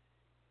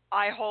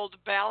 I hold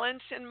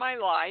balance in my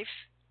life,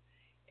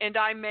 and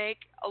I make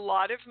a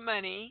lot of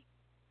money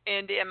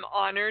and am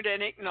honored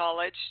and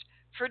acknowledged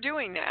for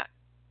doing that.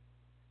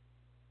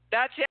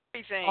 That's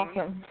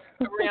everything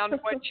around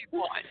what you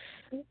want.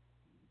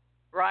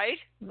 Right?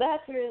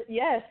 That's really,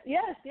 yes.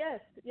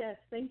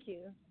 Thank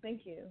you.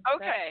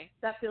 Okay.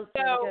 That feels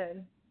really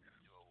good.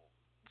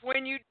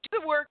 When you do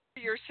the work for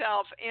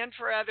yourself and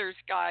for others,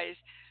 guys,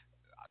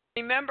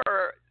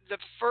 remember the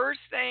first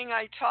thing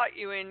I taught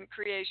you in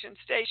Creation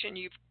Station,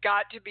 you've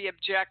got to be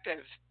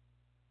objective.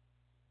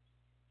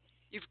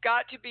 You've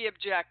got to be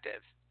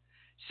objective.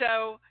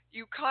 So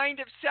you kind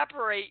of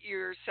separate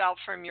yourself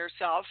from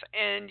yourself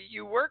and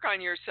you work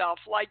on yourself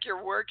like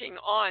you're working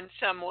on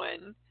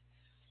someone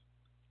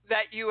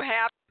that you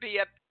have to be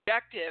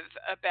objective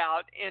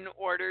about in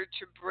order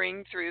to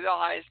bring through the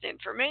highest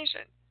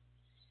information.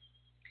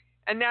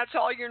 And that's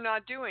all you're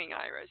not doing,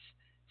 Iris.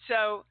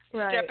 So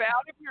step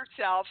out of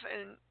yourself,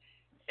 and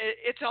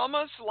it's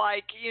almost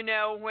like,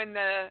 when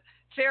the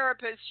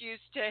therapist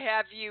used to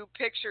have you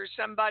picture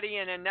somebody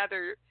in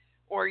another,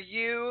 or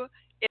you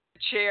in a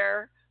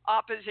chair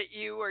opposite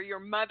you, or your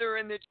mother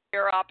in the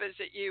chair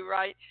opposite you,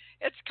 right?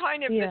 It's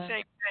kind of the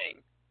same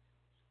thing.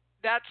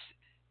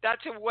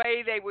 That's a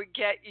way they would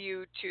get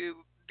you to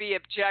be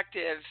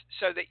objective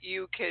so that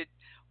you could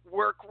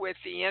work with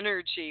the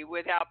energy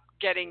without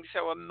getting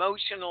so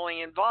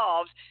emotionally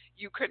involved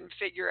you couldn't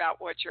figure out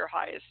what your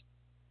highest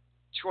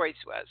choice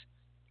was.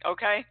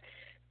 Okay?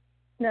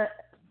 Now,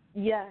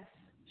 yes.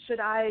 Should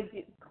I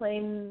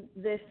claim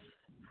this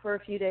for a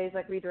few days,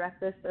 like redirect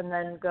this, and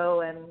then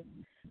go and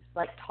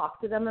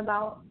talk to them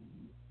about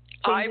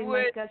changing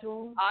my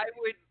schedule? I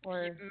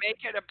would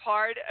make it a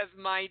part of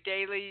my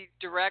daily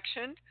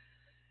direction,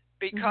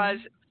 because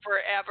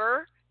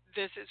forever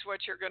this is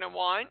what you're going to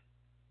want.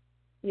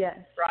 Yes.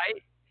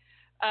 Right?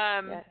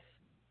 Yes.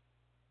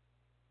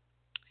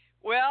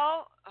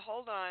 Well,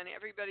 hold on.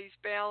 Everybody's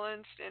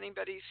balanced.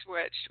 Anybody's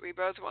switched. We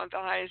both want the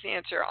highest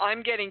answer.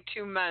 I'm getting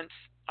 2 months,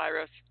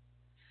 Iris,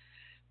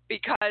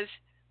 because,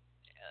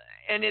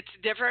 and it's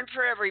different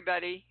for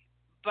everybody,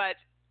 but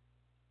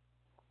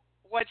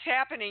what's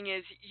happening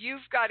is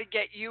you've got to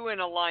get you in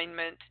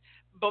alignment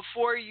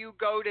before you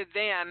go to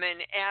them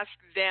and ask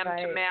them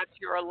to match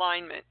your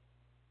alignment.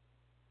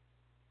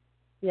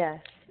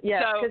 Yes.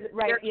 Yes. So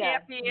there yeah.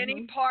 can't be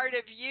any part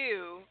of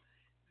you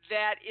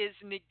that is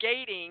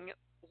negating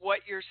what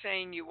you're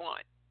saying you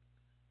want.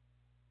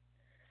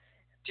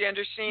 Do you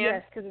understand?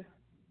 Yes, because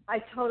I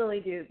totally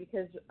do.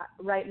 Because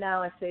right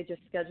now, if they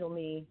schedule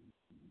me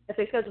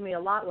a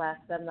lot less,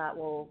 then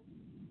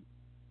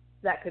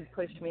that could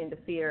push me into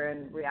fear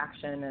and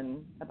reaction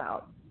and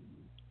about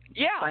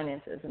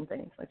finances and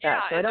things like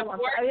that. So I don't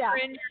want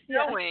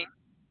that.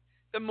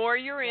 The more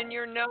you're in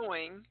your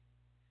knowing,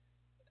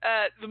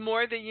 the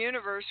more the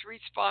universe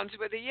responds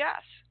with a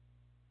yes.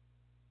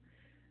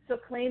 So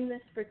claim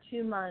this for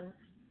 2 months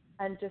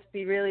and just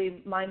be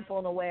really mindful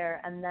and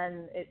aware, and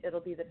then it'll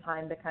be the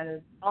time to kind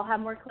of, I'll have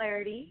more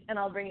clarity and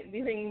I'll be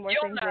bringing more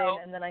things in,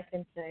 and then I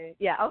can say,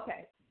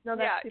 okay. No,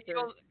 that's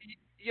super.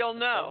 You'll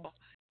know.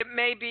 It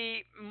may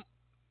be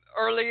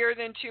earlier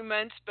than 2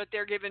 months, but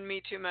they're giving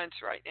me 2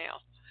 months right now.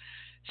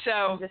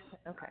 So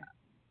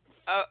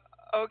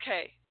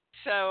okay.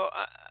 So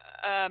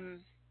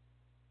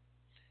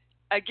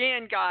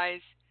again,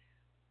 guys,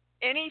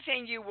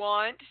 anything you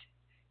want,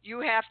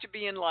 you have to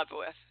be in love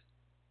with.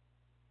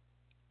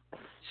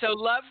 So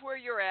love where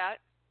you're at,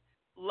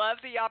 love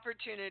the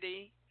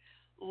opportunity,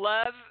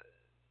 love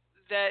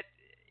that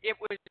it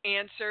was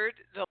answered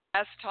the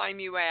last time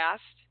you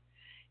asked,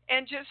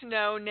 and just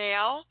know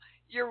now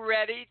you're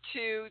ready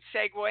to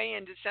segue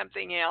into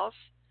something else,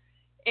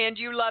 and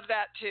you love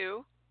that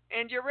too,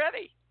 and you're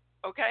ready,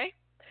 okay?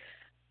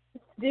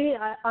 Dee,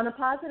 on a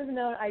positive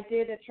note, I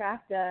did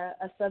attract a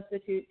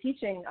substitute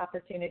teaching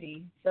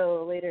opportunity.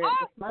 So later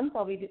this month,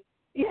 I'll be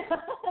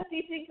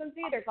teaching some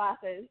theater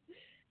classes.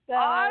 So,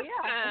 awesome.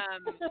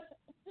 Yeah.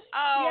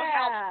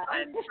 How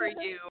fun for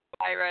you,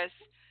 Iris.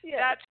 Yes.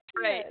 That's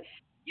great. Yes.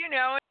 You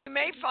know, you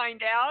may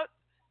find out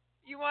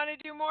you want to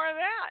do more of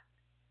that.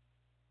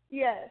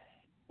 Yes.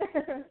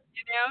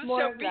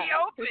 So be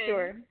open. For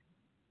sure.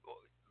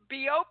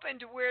 Be open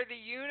to where the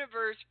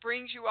universe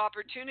brings you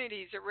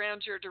opportunities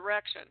around your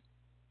direction.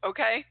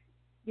 Okay?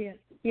 Yes.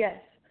 Yes.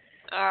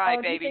 All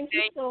right, baby. Thank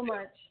you so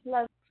much.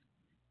 Love.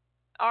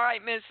 All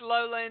right, Miss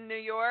Lola in New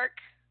York.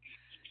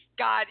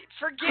 God,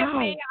 forgive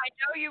me. I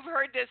know you've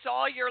heard this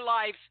all your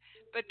life,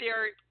 but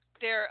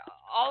they're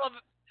all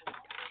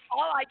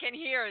I can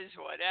hear is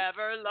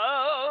whatever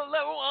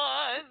Lola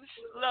wants,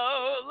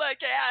 Lola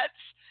gets.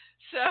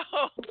 So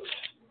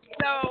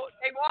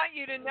they want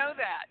you to know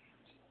that.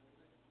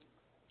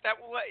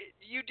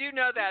 You do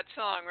know that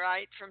song,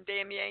 right? From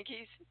Damn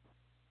Yankees?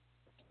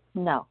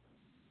 No.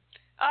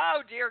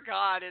 Oh, dear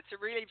God. It's a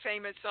really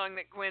famous song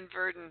that Gwen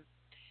Verdon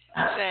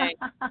sang.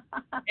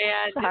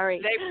 And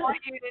they want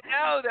you to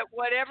know that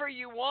whatever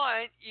you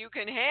want, you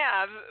can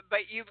have, but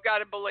you've got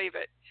to believe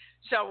it.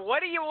 So what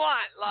do you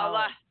want,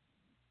 Lola?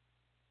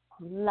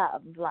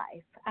 Love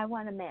life. I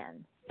want a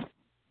man.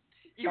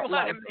 You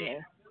want a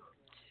man.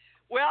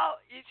 Well,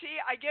 you see,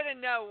 I get a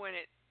no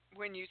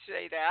when you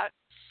say that.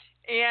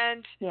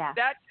 And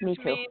that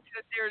just means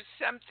that there's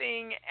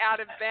something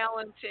out of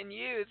balance in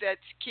you that's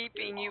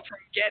keeping you from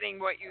getting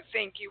what you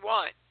think you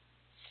want.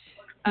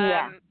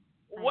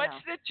 What's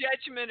the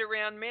judgment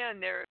around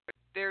men?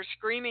 They're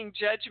screaming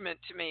judgment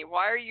to me.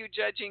 Why are you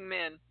judging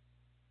men?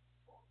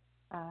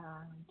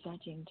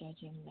 Judging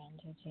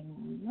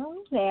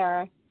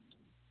men.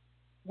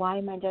 Why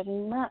am I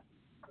judging them?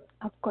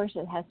 Of course,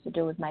 it has to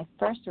do with my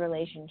first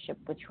relationship,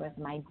 which was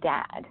my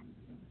dad.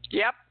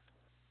 Yep.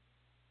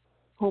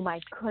 Whom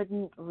I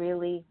couldn't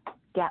really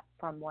get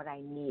from what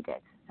I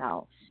needed.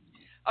 So.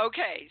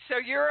 Okay, so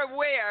you're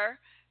aware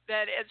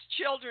that as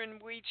children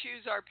we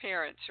choose our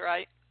parents,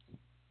 right?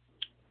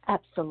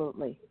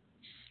 Absolutely.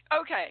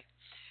 Okay,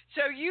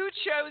 so you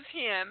chose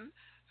him,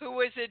 who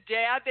was a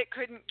dad that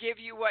couldn't give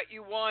you what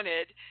you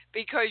wanted,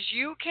 because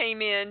you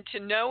came in to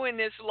know in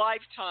this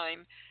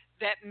lifetime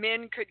that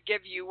men could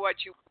give you what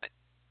you want.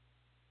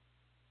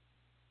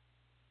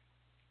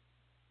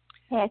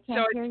 Hey, I can't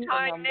so hear it's you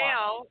time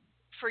now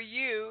for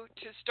you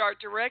to start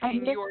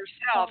directing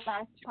yourself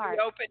to be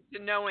open to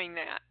knowing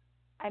that.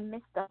 I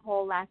missed the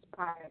whole last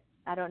part.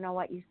 I don't know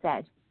what you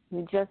said.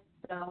 You just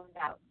zoned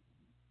out.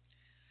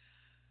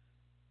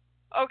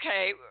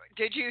 Okay.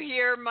 Did you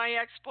hear my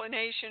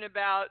explanation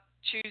about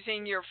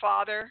choosing your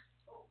father?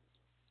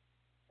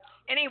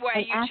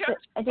 Anyway, you chose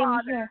I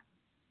didn't hear.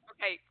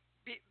 Okay.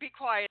 Be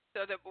quiet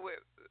so that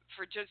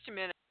for just a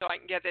minute so I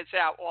can get this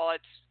out while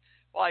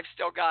I've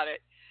still got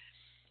it.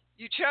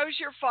 You chose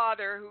your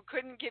father who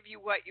couldn't give you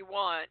what you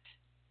want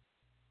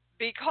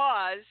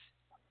because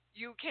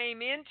you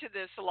came into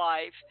this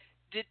life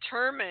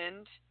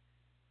determined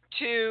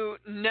to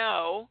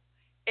know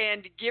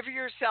and give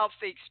yourself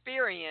the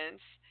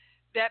experience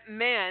that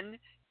men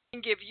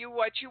can give you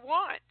what you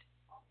want.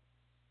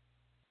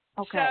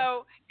 Okay.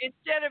 So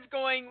instead of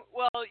going,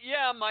 well,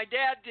 yeah, my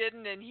dad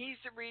didn't, and he's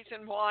the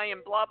reason why,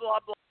 and blah, blah,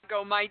 blah,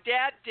 go, my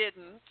dad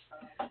didn't,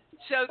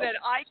 so that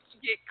I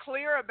could get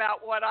clear about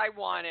what I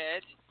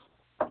wanted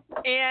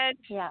and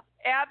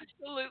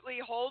absolutely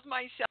hold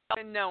myself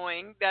in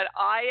knowing that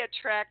I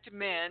attract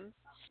men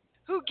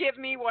who give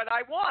me what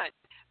I want.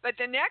 But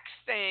the next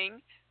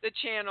thing the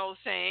channel's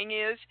saying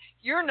is,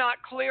 you're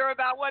not clear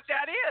about what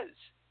that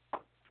is.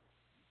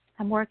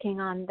 I'm working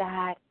on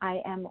that.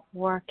 I am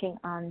working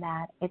on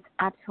that. It's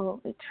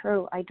absolutely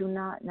true. I do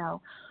not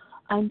know.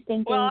 I'm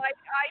thinking. Well,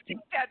 I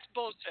think that's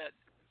bullshit.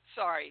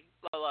 Sorry,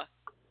 Lola.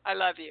 I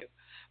love you.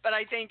 But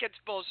I think it's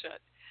bullshit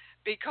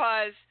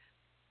because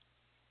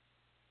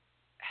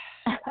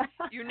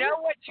you know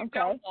what you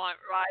don't want,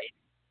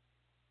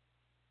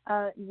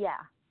 right? Yeah.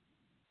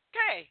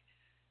 Okay.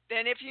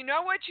 Then if you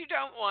know what you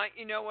don't want,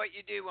 you know what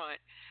you do want.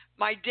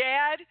 My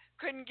dad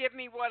couldn't give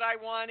me what I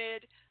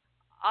wanted.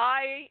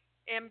 I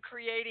am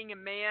creating a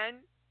man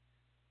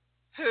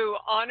who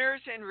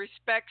honors and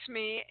respects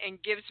me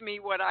and gives me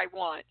what I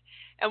want.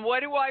 And what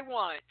do I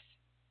want?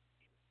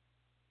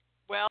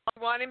 Well, I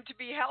want him to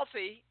be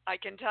healthy. I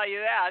can tell you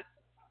that.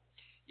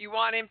 You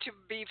want him to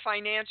be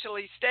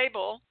financially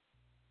stable.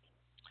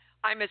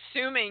 I'm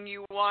assuming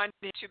you want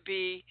him to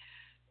be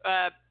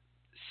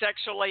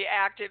sexually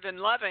active and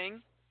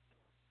loving.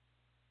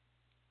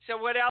 So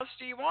what else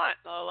do you want,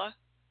 Lola?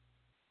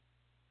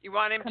 You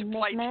want him to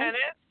play tennis?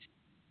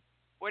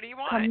 What do you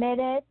want?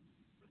 Committed.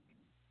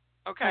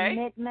 Okay.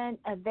 Commitment,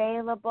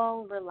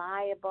 available,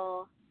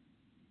 reliable,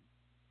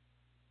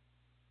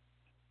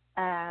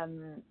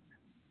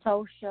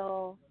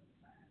 social,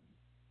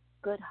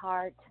 good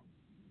heart.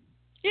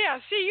 Yeah,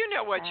 see, you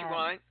know what you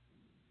want.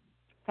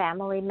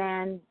 Family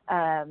man,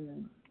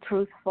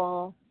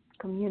 truthful,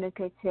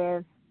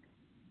 communicative.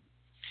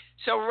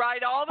 So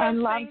write all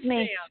those things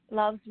down.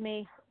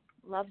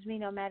 Loves me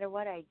no matter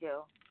what I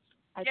do.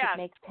 I Yes. could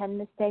make 10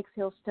 mistakes,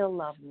 he'll still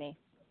love me.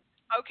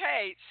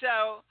 Okay,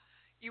 so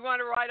you want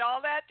to write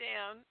all that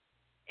down,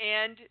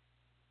 and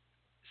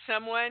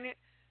someone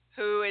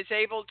who is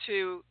able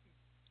to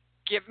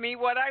give me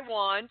what I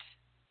want,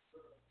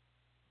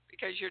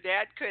 because your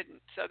dad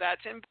couldn't, so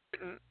that's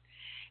important.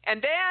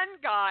 And then,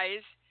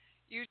 guys,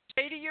 you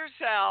say to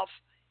yourself,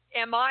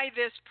 am I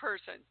this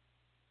person?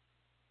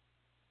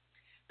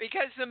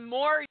 Because the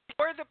more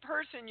you're the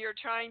person you're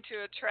trying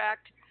to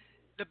attract,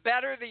 the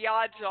better the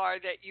odds are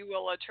that you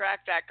will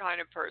attract that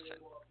kind of person.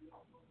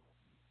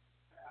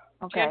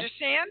 Okay. Do you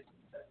understand?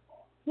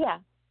 Yeah.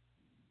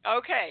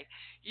 Okay.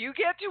 You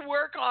get to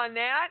work on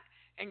that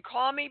and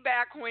call me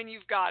back when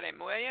you've got him,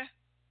 will you?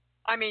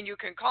 I mean, you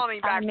can call me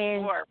back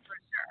before, for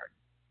sure.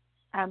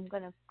 I'm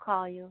going to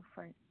call you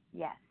for,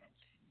 yes.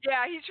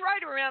 Yeah, he's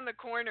right around the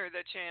corner,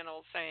 the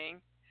channel's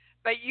saying.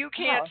 But you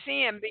can't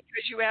see him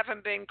because you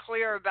haven't been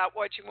clear about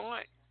what you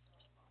want.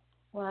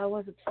 Well, I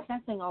was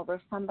obsessing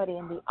over somebody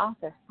in the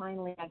office.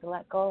 Finally, I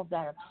let go of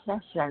that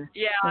obsession.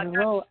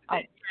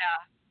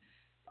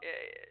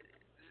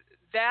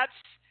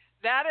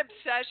 That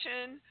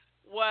obsession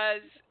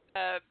was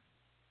a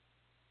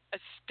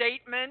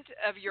statement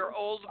of your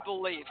old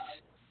beliefs.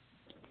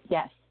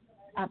 Yes,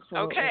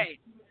 absolutely. Okay.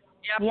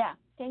 Yep. Yeah.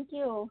 Thank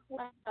you.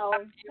 Wow.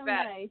 So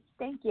nice.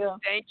 Thank you.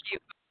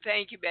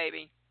 Thank you,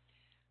 baby.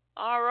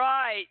 All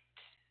right.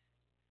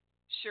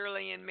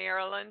 Shirley in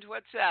Maryland,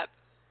 what's up?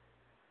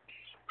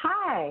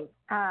 Hi.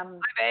 Hi,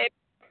 babe.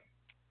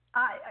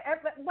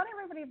 What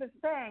everybody was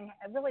saying,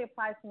 it really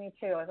applies to me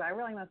too. As I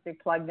really must be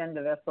plugged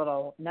into this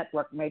little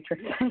network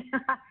matrix.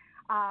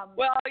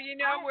 Well, you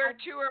know, where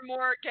two or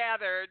more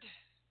gathered,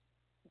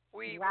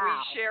 we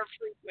share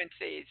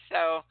frequencies.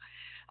 So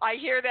I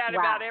hear that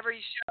about every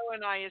show,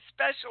 and I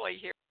especially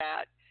hear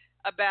that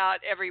about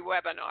every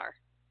webinar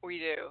we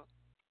do.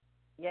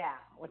 Yeah,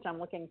 which I'm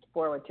looking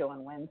forward to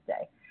on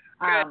Wednesday.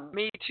 Good,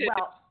 me too.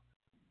 Well,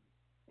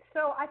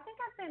 so I think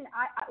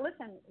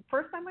listen,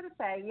 first I'm going to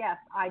say, yes,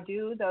 I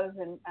do those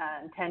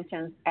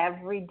intentions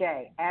every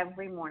day,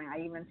 every morning.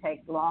 I even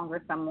take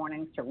longer some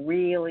mornings to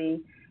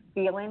really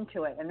feel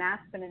into it. And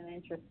that's been an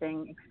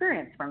interesting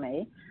experience for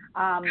me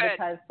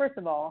because, first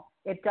of all,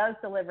 it does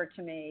deliver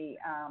to me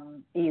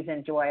ease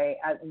and joy.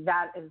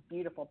 That is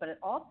beautiful. But it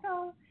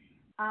also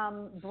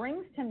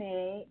brings to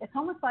me, it's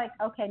almost like,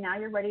 okay, now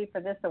you're ready for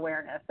this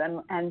awareness.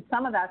 And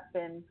some of that's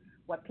been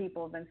what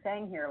people have been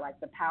saying here, like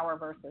the power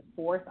versus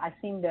force. I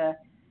seem to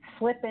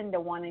slip into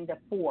wanting to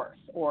force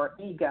or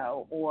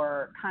ego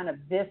or kind of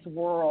this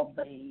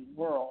worldly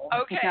world.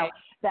 Okay. You know,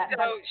 that's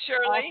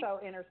Shirley,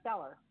 also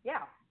interstellar. Yeah.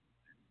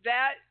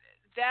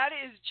 That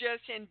is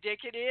just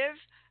indicative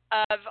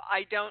of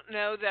I don't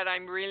know that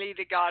I'm really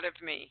the God of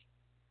me.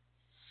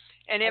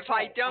 And if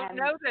I don't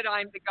know that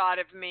I'm the God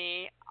of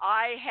me,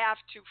 I have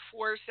to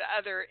force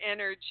other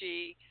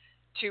energy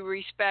to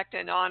respect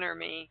and honor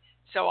me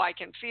so I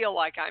can feel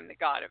like I'm the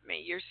God of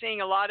me. You're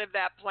seeing a lot of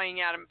that playing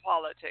out in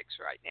politics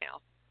right now.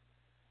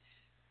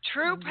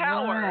 True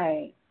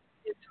power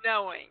is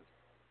knowing.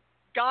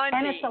 Gandhi.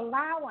 And it's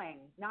allowing,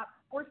 not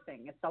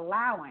forcing. It's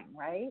allowing,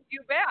 right?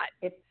 You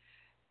bet.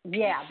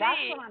 Yeah,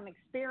 that's what I'm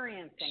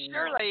experiencing.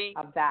 Surely,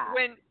 of that.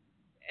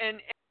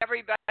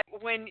 Everybody,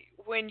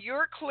 when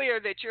you're clear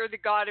that you're the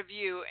God of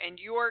you, and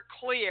you're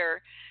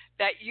clear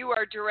that you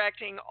are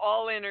directing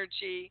all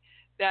energy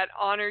that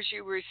honors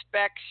you,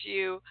 respects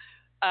you,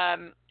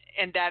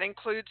 and that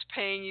includes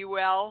paying you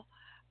well,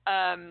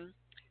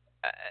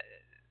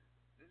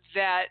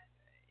 that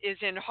is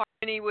in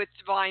harmony with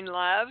divine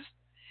love,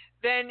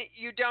 then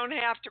you don't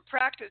have to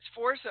practice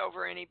force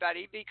over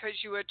anybody,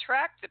 because you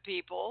attract the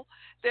people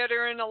that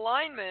are in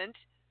alignment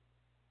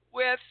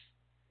with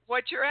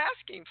what you're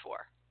asking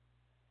for.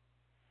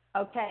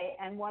 Okay,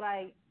 and what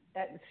I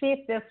see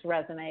if this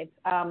resonates.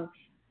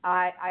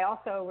 I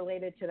also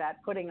related to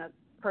that, putting a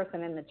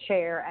person in the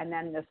chair, and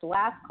then this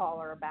last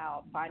caller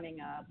about finding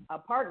a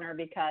partner,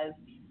 because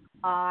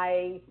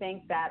I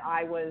think that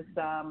I was,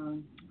 I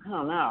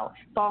don't know,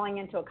 falling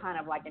into a kind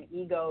of like an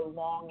ego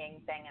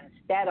longing thing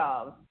instead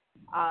of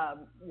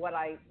what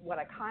I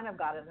kind of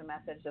got as a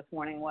message this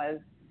morning was,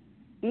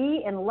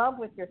 be in love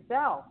with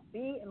yourself.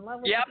 Be in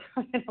love with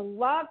yourself.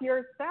 Love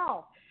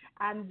yourself.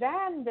 And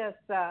then this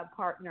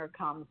partner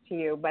comes to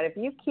you. But if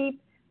you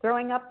keep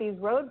throwing up these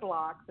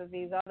roadblocks of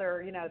these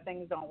other,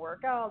 things don't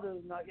work out,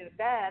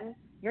 then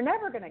you're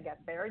never going to get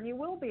there, and you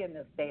will be in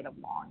this state of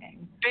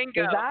longing.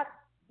 Bingo. Does that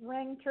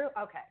ring true?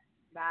 Okay.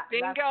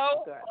 Bingo,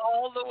 that's good.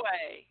 All the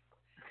way.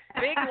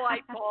 Big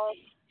light bulb,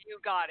 you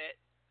got it.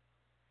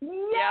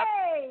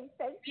 Yay!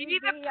 Yep. Be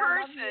the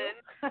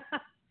person.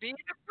 Be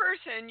the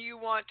person you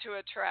want to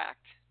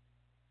attract.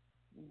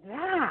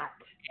 That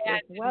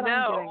and is what know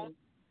I'm doing.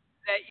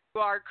 That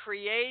you are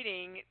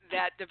creating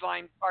that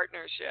divine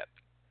partnership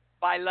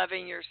by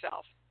loving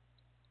yourself.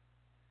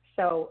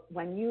 So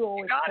when you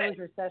always close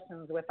your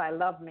sessions with "I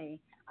love me,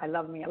 I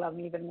love me, I love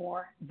me even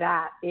more,"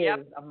 that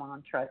is a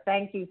mantra.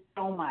 Thank you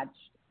so much.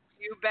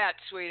 You bet,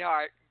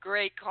 sweetheart.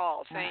 Great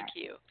call. Thank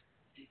you.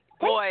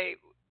 Boy,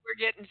 we're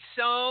getting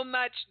so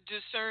much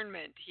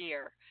discernment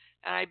here.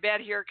 And I bet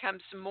here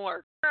comes some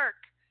more. Kirk,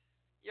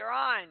 you're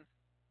on.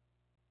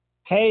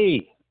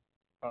 Hey.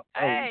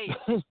 Hey.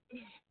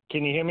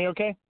 Can you hear me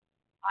okay?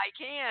 I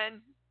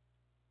can.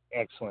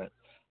 Excellent.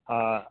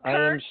 I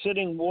am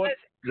sitting...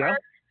 Kirk,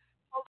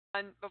 hold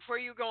on. Before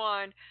you go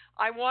on,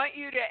 I want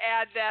you to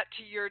add that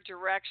to your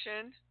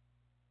direction.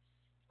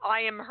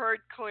 I am heard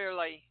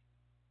clearly.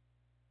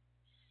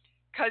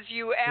 Because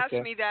you ask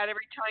me that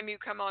every time you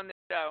come on the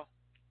show.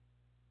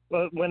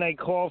 Well, when I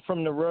call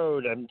from the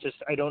road,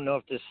 I don't know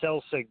if the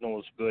cell signal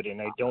is good,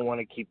 and I don't want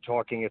to keep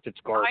talking if it's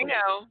garbage. I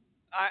know.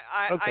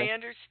 I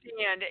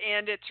understand,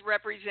 and it's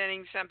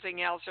representing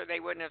something else, or they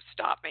wouldn't have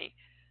stopped me.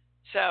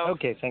 So.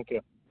 Okay, thank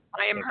you.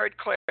 I am heard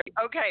clearly.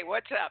 Okay,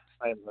 what's up?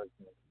 I am heard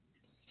clearly.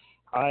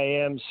 I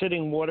am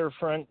sitting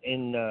waterfront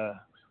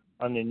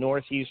on the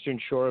northeastern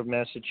shore of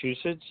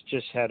Massachusetts.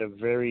 Just had a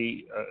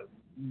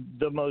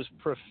the most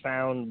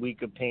profound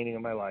week of painting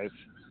of my life,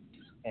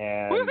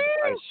 and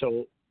I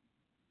sold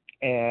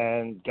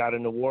and got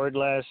an award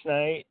last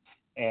night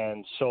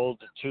and sold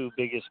the 2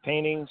 biggest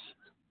paintings.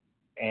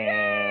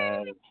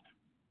 And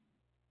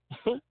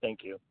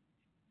thank you.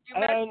 You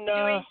must be doing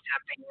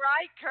something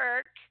right,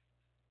 Kirk.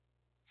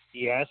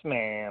 Yes,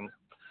 ma'am.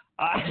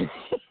 I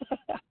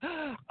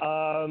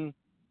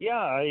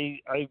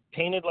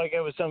painted like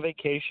I was on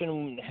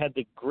vacation. Had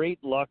the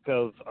great luck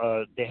of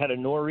they had a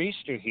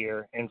nor'easter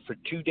here, and for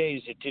 2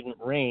 days it didn't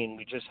rain.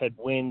 We just had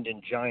wind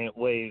and giant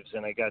waves,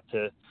 and I got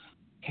to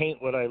paint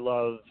what I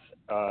love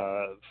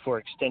for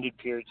extended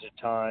periods of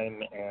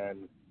time,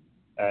 and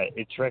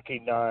it's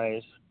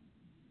recognized.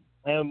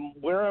 And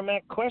where I'm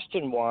at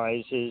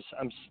question-wise is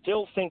I'm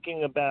still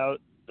thinking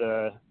about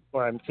the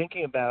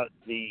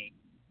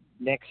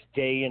next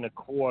day and a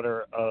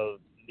quarter of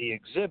the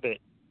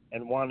exhibit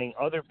and wanting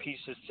other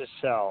pieces to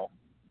sell.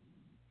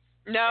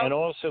 No. And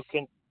also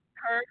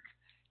Kirk,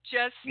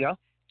 just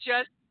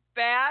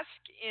bask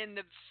in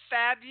the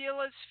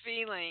fabulous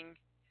feeling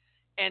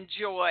and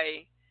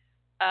joy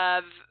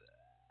of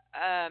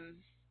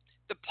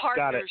the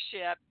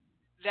partnership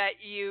that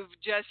you've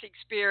just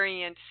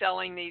experienced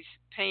selling these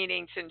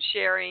paintings and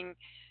sharing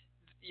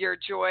your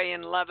joy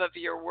and love of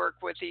your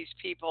work with these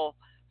people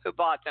who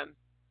bought them.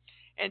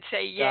 And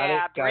say,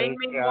 bring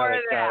me more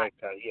of that.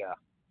 Yeah.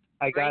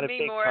 I got a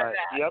big time.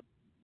 Yep.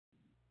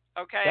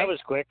 Okay. That was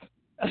quick.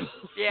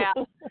 Yeah.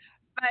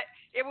 But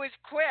it was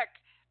quick,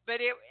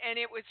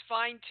 it was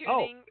fine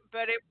tuning,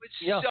 but it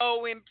was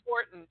so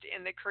important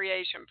in the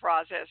creation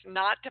process,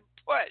 not to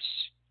push,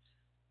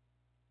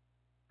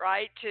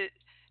 right? To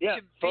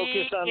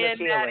focus on the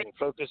feeling.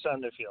 Focus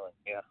on the feeling.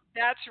 Yeah.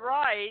 That's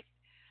right.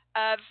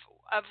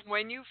 Of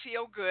when you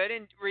feel good,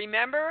 and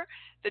remember,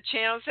 the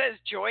channel says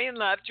joy and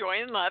love,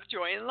 joy and love,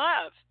 joy and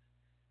love.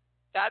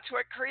 That's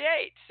what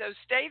creates. So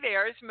stay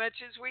there as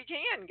much as we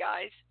can,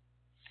 guys.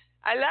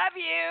 I love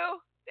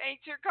you.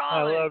 Thanks for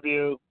calling. I love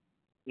you.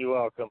 You're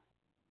welcome.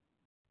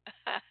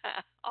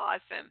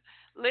 Awesome.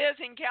 Liz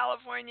in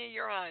California,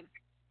 you're on.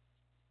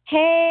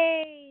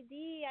 Hey,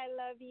 Dee, I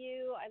love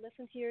you. I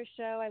listen to your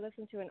show. I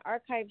listen to an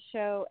archived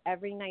show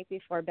every night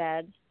before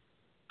bed.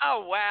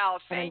 Oh, wow.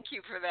 Thank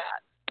you for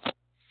that.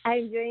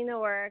 I'm doing the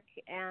work,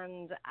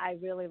 and I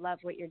really love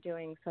what you're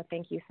doing. So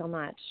thank you so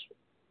much.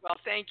 Well,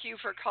 thank you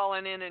for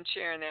calling in and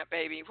sharing that,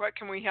 baby. What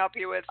can we help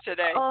you with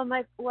today? Oh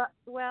my!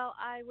 Well,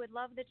 I would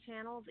love the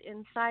channel's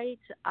insight.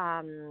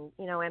 Am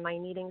I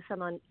needing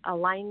some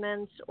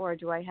alignment, or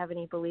do I have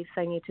any beliefs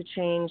I need to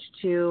change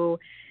to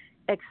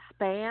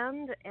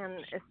expand,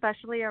 and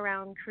especially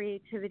around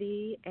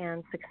creativity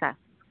and success?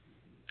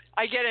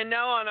 I get a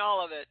no on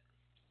all of it.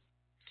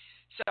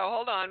 So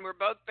hold on, we're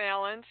both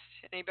balanced.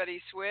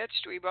 Anybody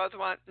switched? We both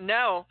want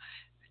no.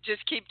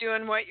 Just keep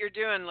doing what you're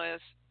doing,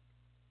 Liz.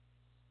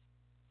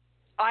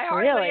 I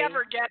hardly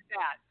ever get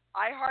that.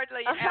 I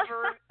hardly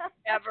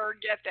ever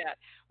get that.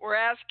 We're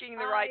asking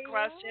the right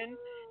question.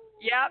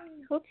 Yep.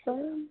 Hope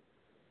so.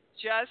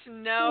 Just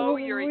know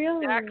you're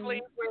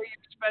exactly where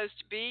you're supposed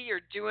to be.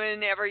 You're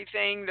doing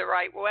everything the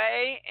right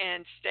way,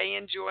 and stay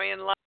in joy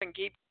and love and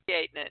keep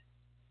creating it.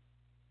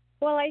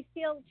 Well, I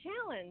feel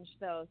challenged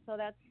though, so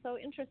that's so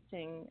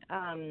interesting.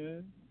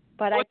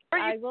 But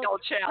I will feel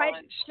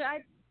challenged. Try.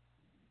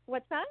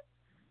 What's that?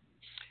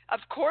 Of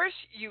course,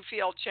 you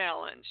feel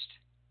challenged.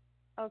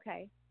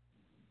 Okay.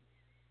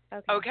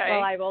 Okay.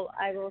 Well,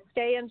 I will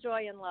stay in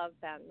joy and love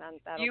then.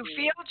 You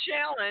feel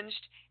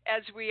challenged,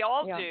 as we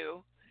all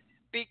do,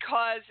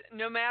 because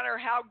no matter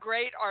how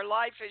great our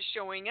life is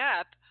showing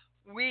up,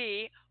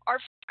 we are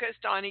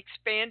focused on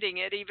expanding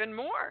it even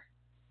more.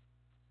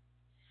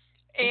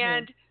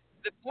 And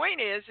the point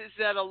is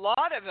that a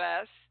lot of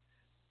us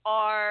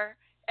are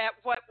at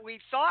what we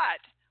thought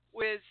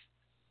was,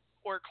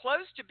 or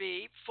close to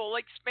be, full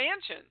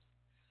expansion.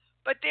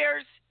 But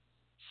there's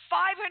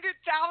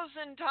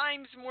 500,000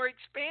 times more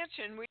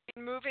expansion we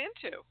can move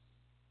into.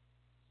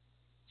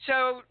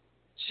 So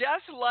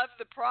just love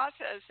the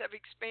process of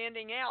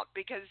expanding out,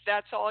 because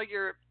that's all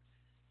your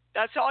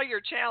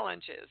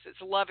challenge is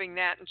loving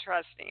that and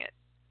trusting it.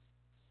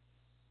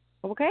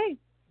 Okay.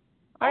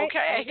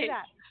 Okay.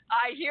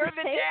 I hear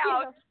the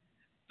doubt,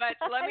 but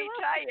let me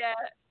tell you,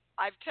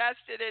 I've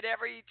tested it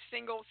every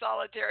single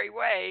solitary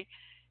way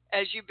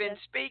as you've been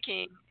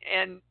speaking,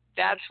 and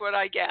that's what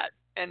I get.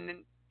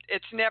 And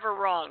it's never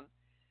wrong.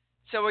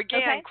 So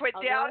again, quit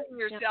doubting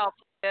yourself,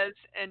 Liz,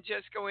 and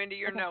just go into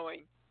your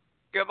knowing.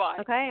 Goodbye.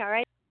 Okay, all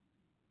right.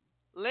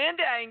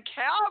 Linda in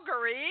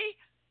Calgary.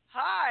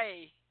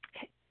 Hi.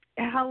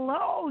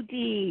 Hello,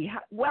 Dee.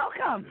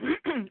 Welcome.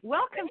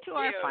 Welcome Thank to you.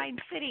 our fine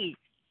city.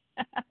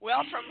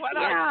 Well, from what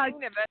I've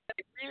seen of it,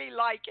 I really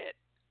like it.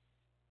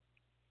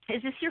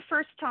 Is this your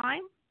first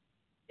time?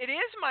 It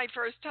is my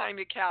first time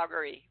to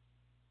Calgary.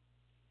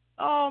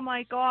 Oh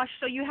my gosh!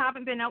 So you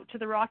haven't been out to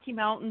the Rocky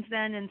Mountains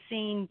then and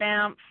seen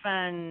Banff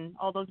and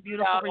all those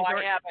beautiful resorts? No,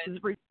 I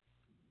haven't.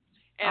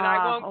 And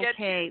I won't get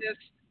to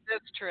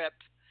this trip.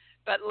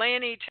 But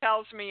Lanny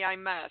tells me I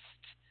must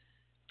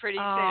pretty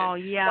soon. Oh,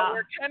 yeah. But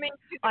we're coming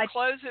to the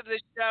close of the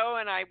show,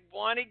 and I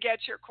want to get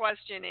your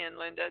question in,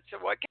 Linda. So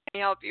what can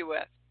I help you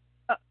with?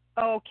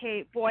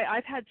 Okay, boy,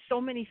 I've had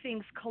so many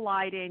things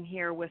collide in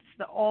here with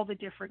all the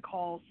different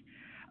calls.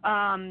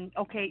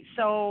 Okay,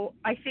 so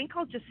I think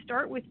I'll just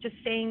start with just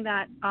saying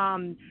that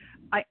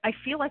I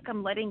feel like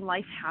I'm letting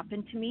life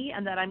happen to me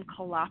and that I'm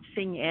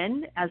collapsing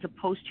in as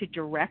opposed to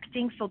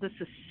directing. So this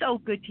is so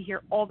good to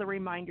hear all the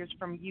reminders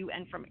from you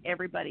and from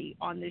everybody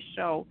on this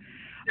show.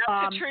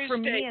 That's a true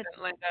statement,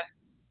 Linda.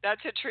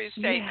 That's a true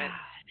statement.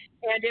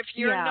 Yeah. And if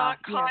you're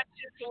not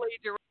consciously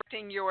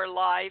directing your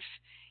life,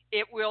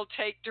 it will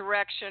take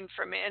direction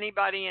from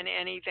anybody and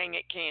anything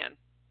it can.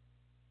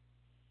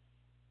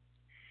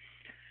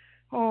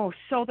 Oh,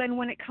 so then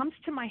when it comes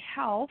to my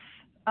health,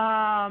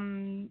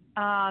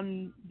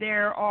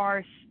 there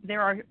are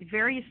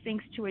various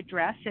things to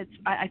address.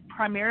 I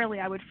primarily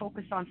would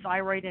focus on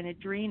thyroid and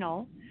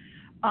adrenal.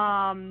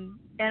 I'm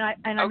at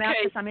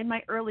this. I'm in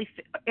my early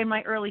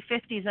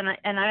 50s, and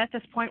I'm at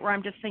this point where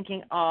I'm just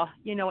thinking,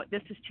 you know what,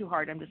 this is too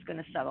hard. I'm just going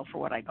to settle for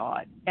what I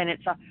got, and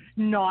it's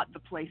not the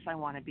place I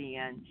want to be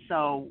in.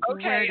 So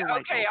where do I go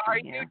from here? Are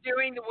you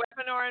doing the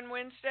webinar on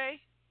Wednesday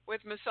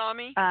with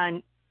Masami?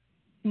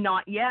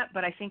 Not yet,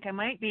 but I think I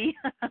might be.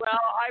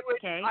 Well,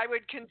 I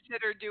would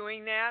consider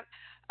doing that.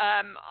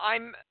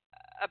 I'm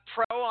a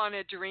pro on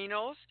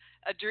adrenals.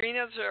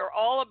 Adrenals are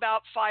all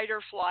about fight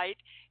or flight,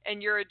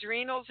 and your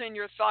adrenals and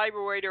your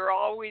thyroid are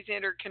always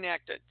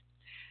interconnected.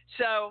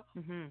 So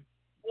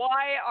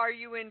why are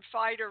you in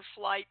fight or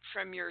flight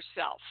from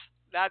yourself?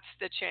 That's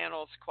the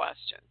channel's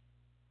question.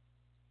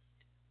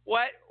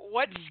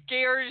 What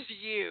scares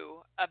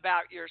you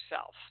about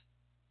yourself?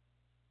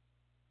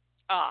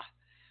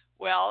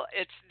 Well,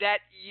 it's that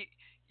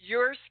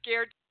you're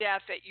scared to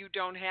death that you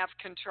don't have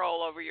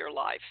control over your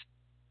life.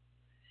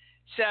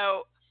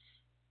 So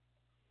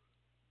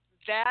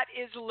that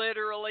is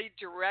literally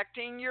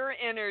directing your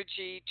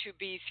energy to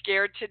be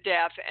scared to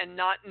death and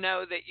not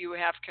know that you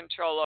have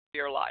control over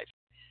your life.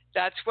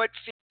 That's what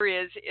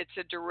fear is. It's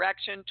a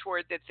direction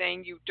toward the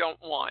thing you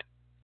don't want.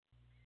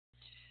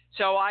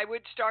 So I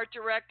would start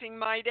directing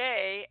my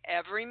day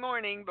every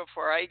morning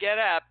before I get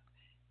up.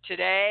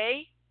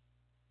 Today,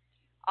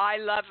 I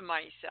love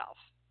myself.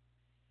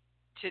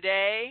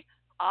 Today,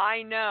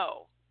 I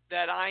know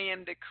that I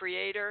am the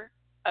creator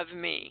of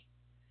me.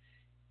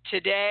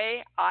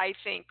 Today, I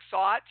think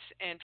thoughts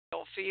and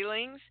feel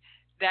feelings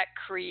that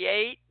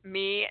create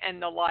me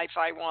and the life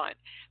I want.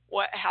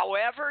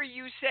 However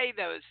you say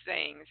those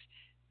things,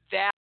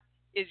 that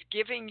is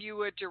giving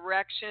you a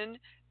direction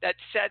that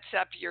sets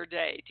up your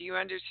day. Do you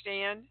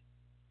understand?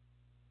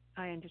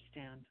 I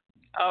understand.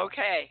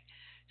 Okay.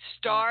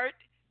 Start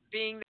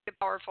being the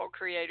powerful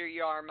creator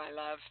you are, my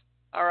love.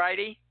 All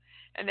righty?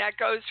 And that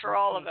goes for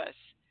all of us.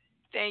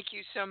 Thank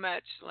you so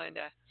much,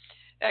 Linda.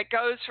 That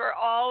goes for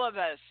all of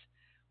us.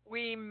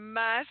 We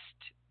must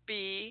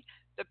be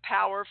the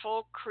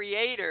powerful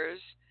creators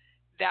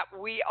that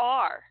we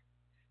are.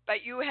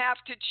 But you have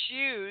to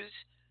choose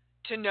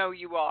to know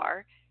you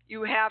are.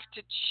 You have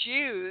to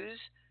choose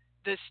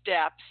the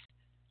steps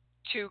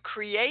to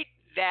create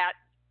that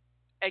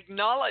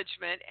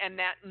acknowledgement and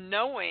that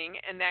knowing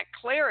and that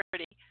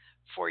clarity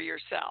for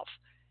yourself.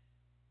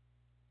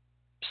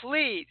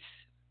 Please,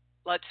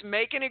 let's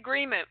make an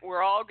agreement.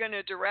 We're all going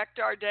to direct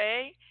our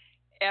day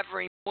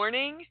every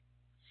morning.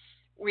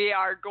 We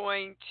are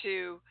going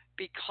to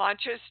be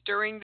conscious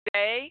during the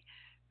day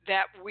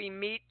that we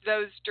meet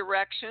those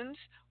directions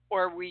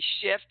or we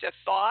shift a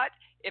thought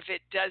if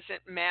it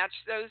doesn't match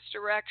those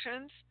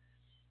directions,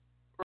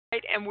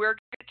 right? And we're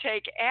going to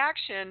take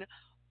action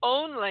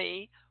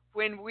only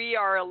when we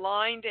are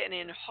aligned and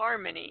in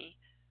harmony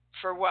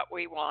for what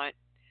we want.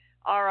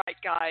 All right,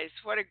 guys,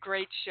 what a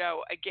great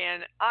show.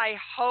 Again, I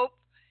hope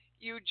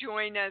you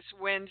join us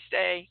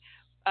Wednesday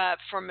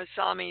for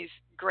Masami's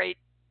great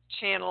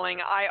channeling.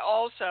 I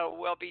also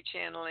will be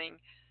channeling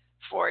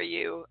for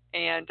you,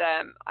 and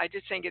I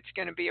just think it's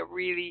going to be a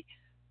really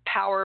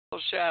powerful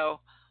show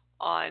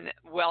on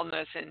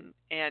wellness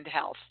and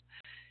health.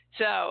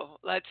 So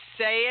let's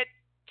say it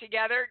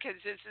together, because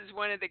this is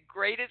one of the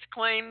greatest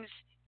claims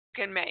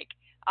you can make.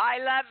 I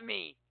love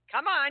me.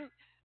 Come on.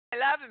 I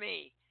love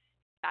me.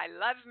 I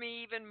love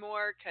me even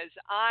more because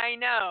I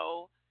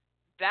know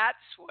that's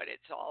what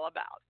it's all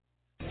about.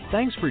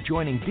 Thanks for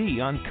joining Dee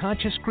on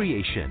Conscious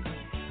Creation.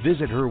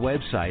 Visit her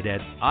website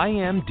at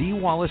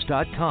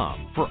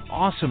imdwallace.com for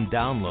awesome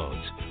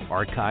downloads,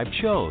 archived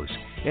shows,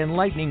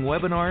 enlightening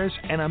webinars,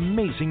 and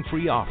amazing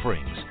free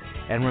offerings.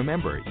 And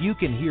remember, you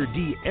can hear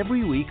Dee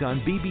every week on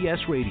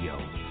BBS Radio,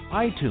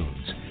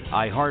 iTunes,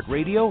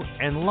 iHeartRadio,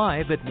 and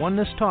live at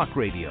Oneness Talk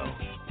Radio.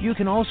 You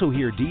can also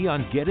hear Dee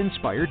on Get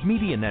Inspired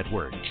Media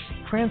Network,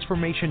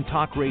 Transformation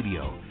Talk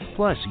Radio,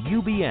 plus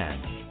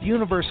UBN,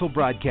 Universal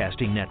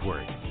Broadcasting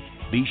Network.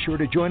 Be sure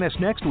to join us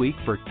next week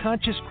for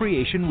Conscious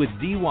Creation with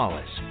Dee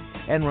Wallace.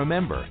 And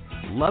remember,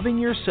 loving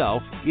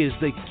yourself is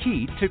the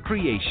key to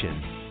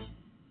creation.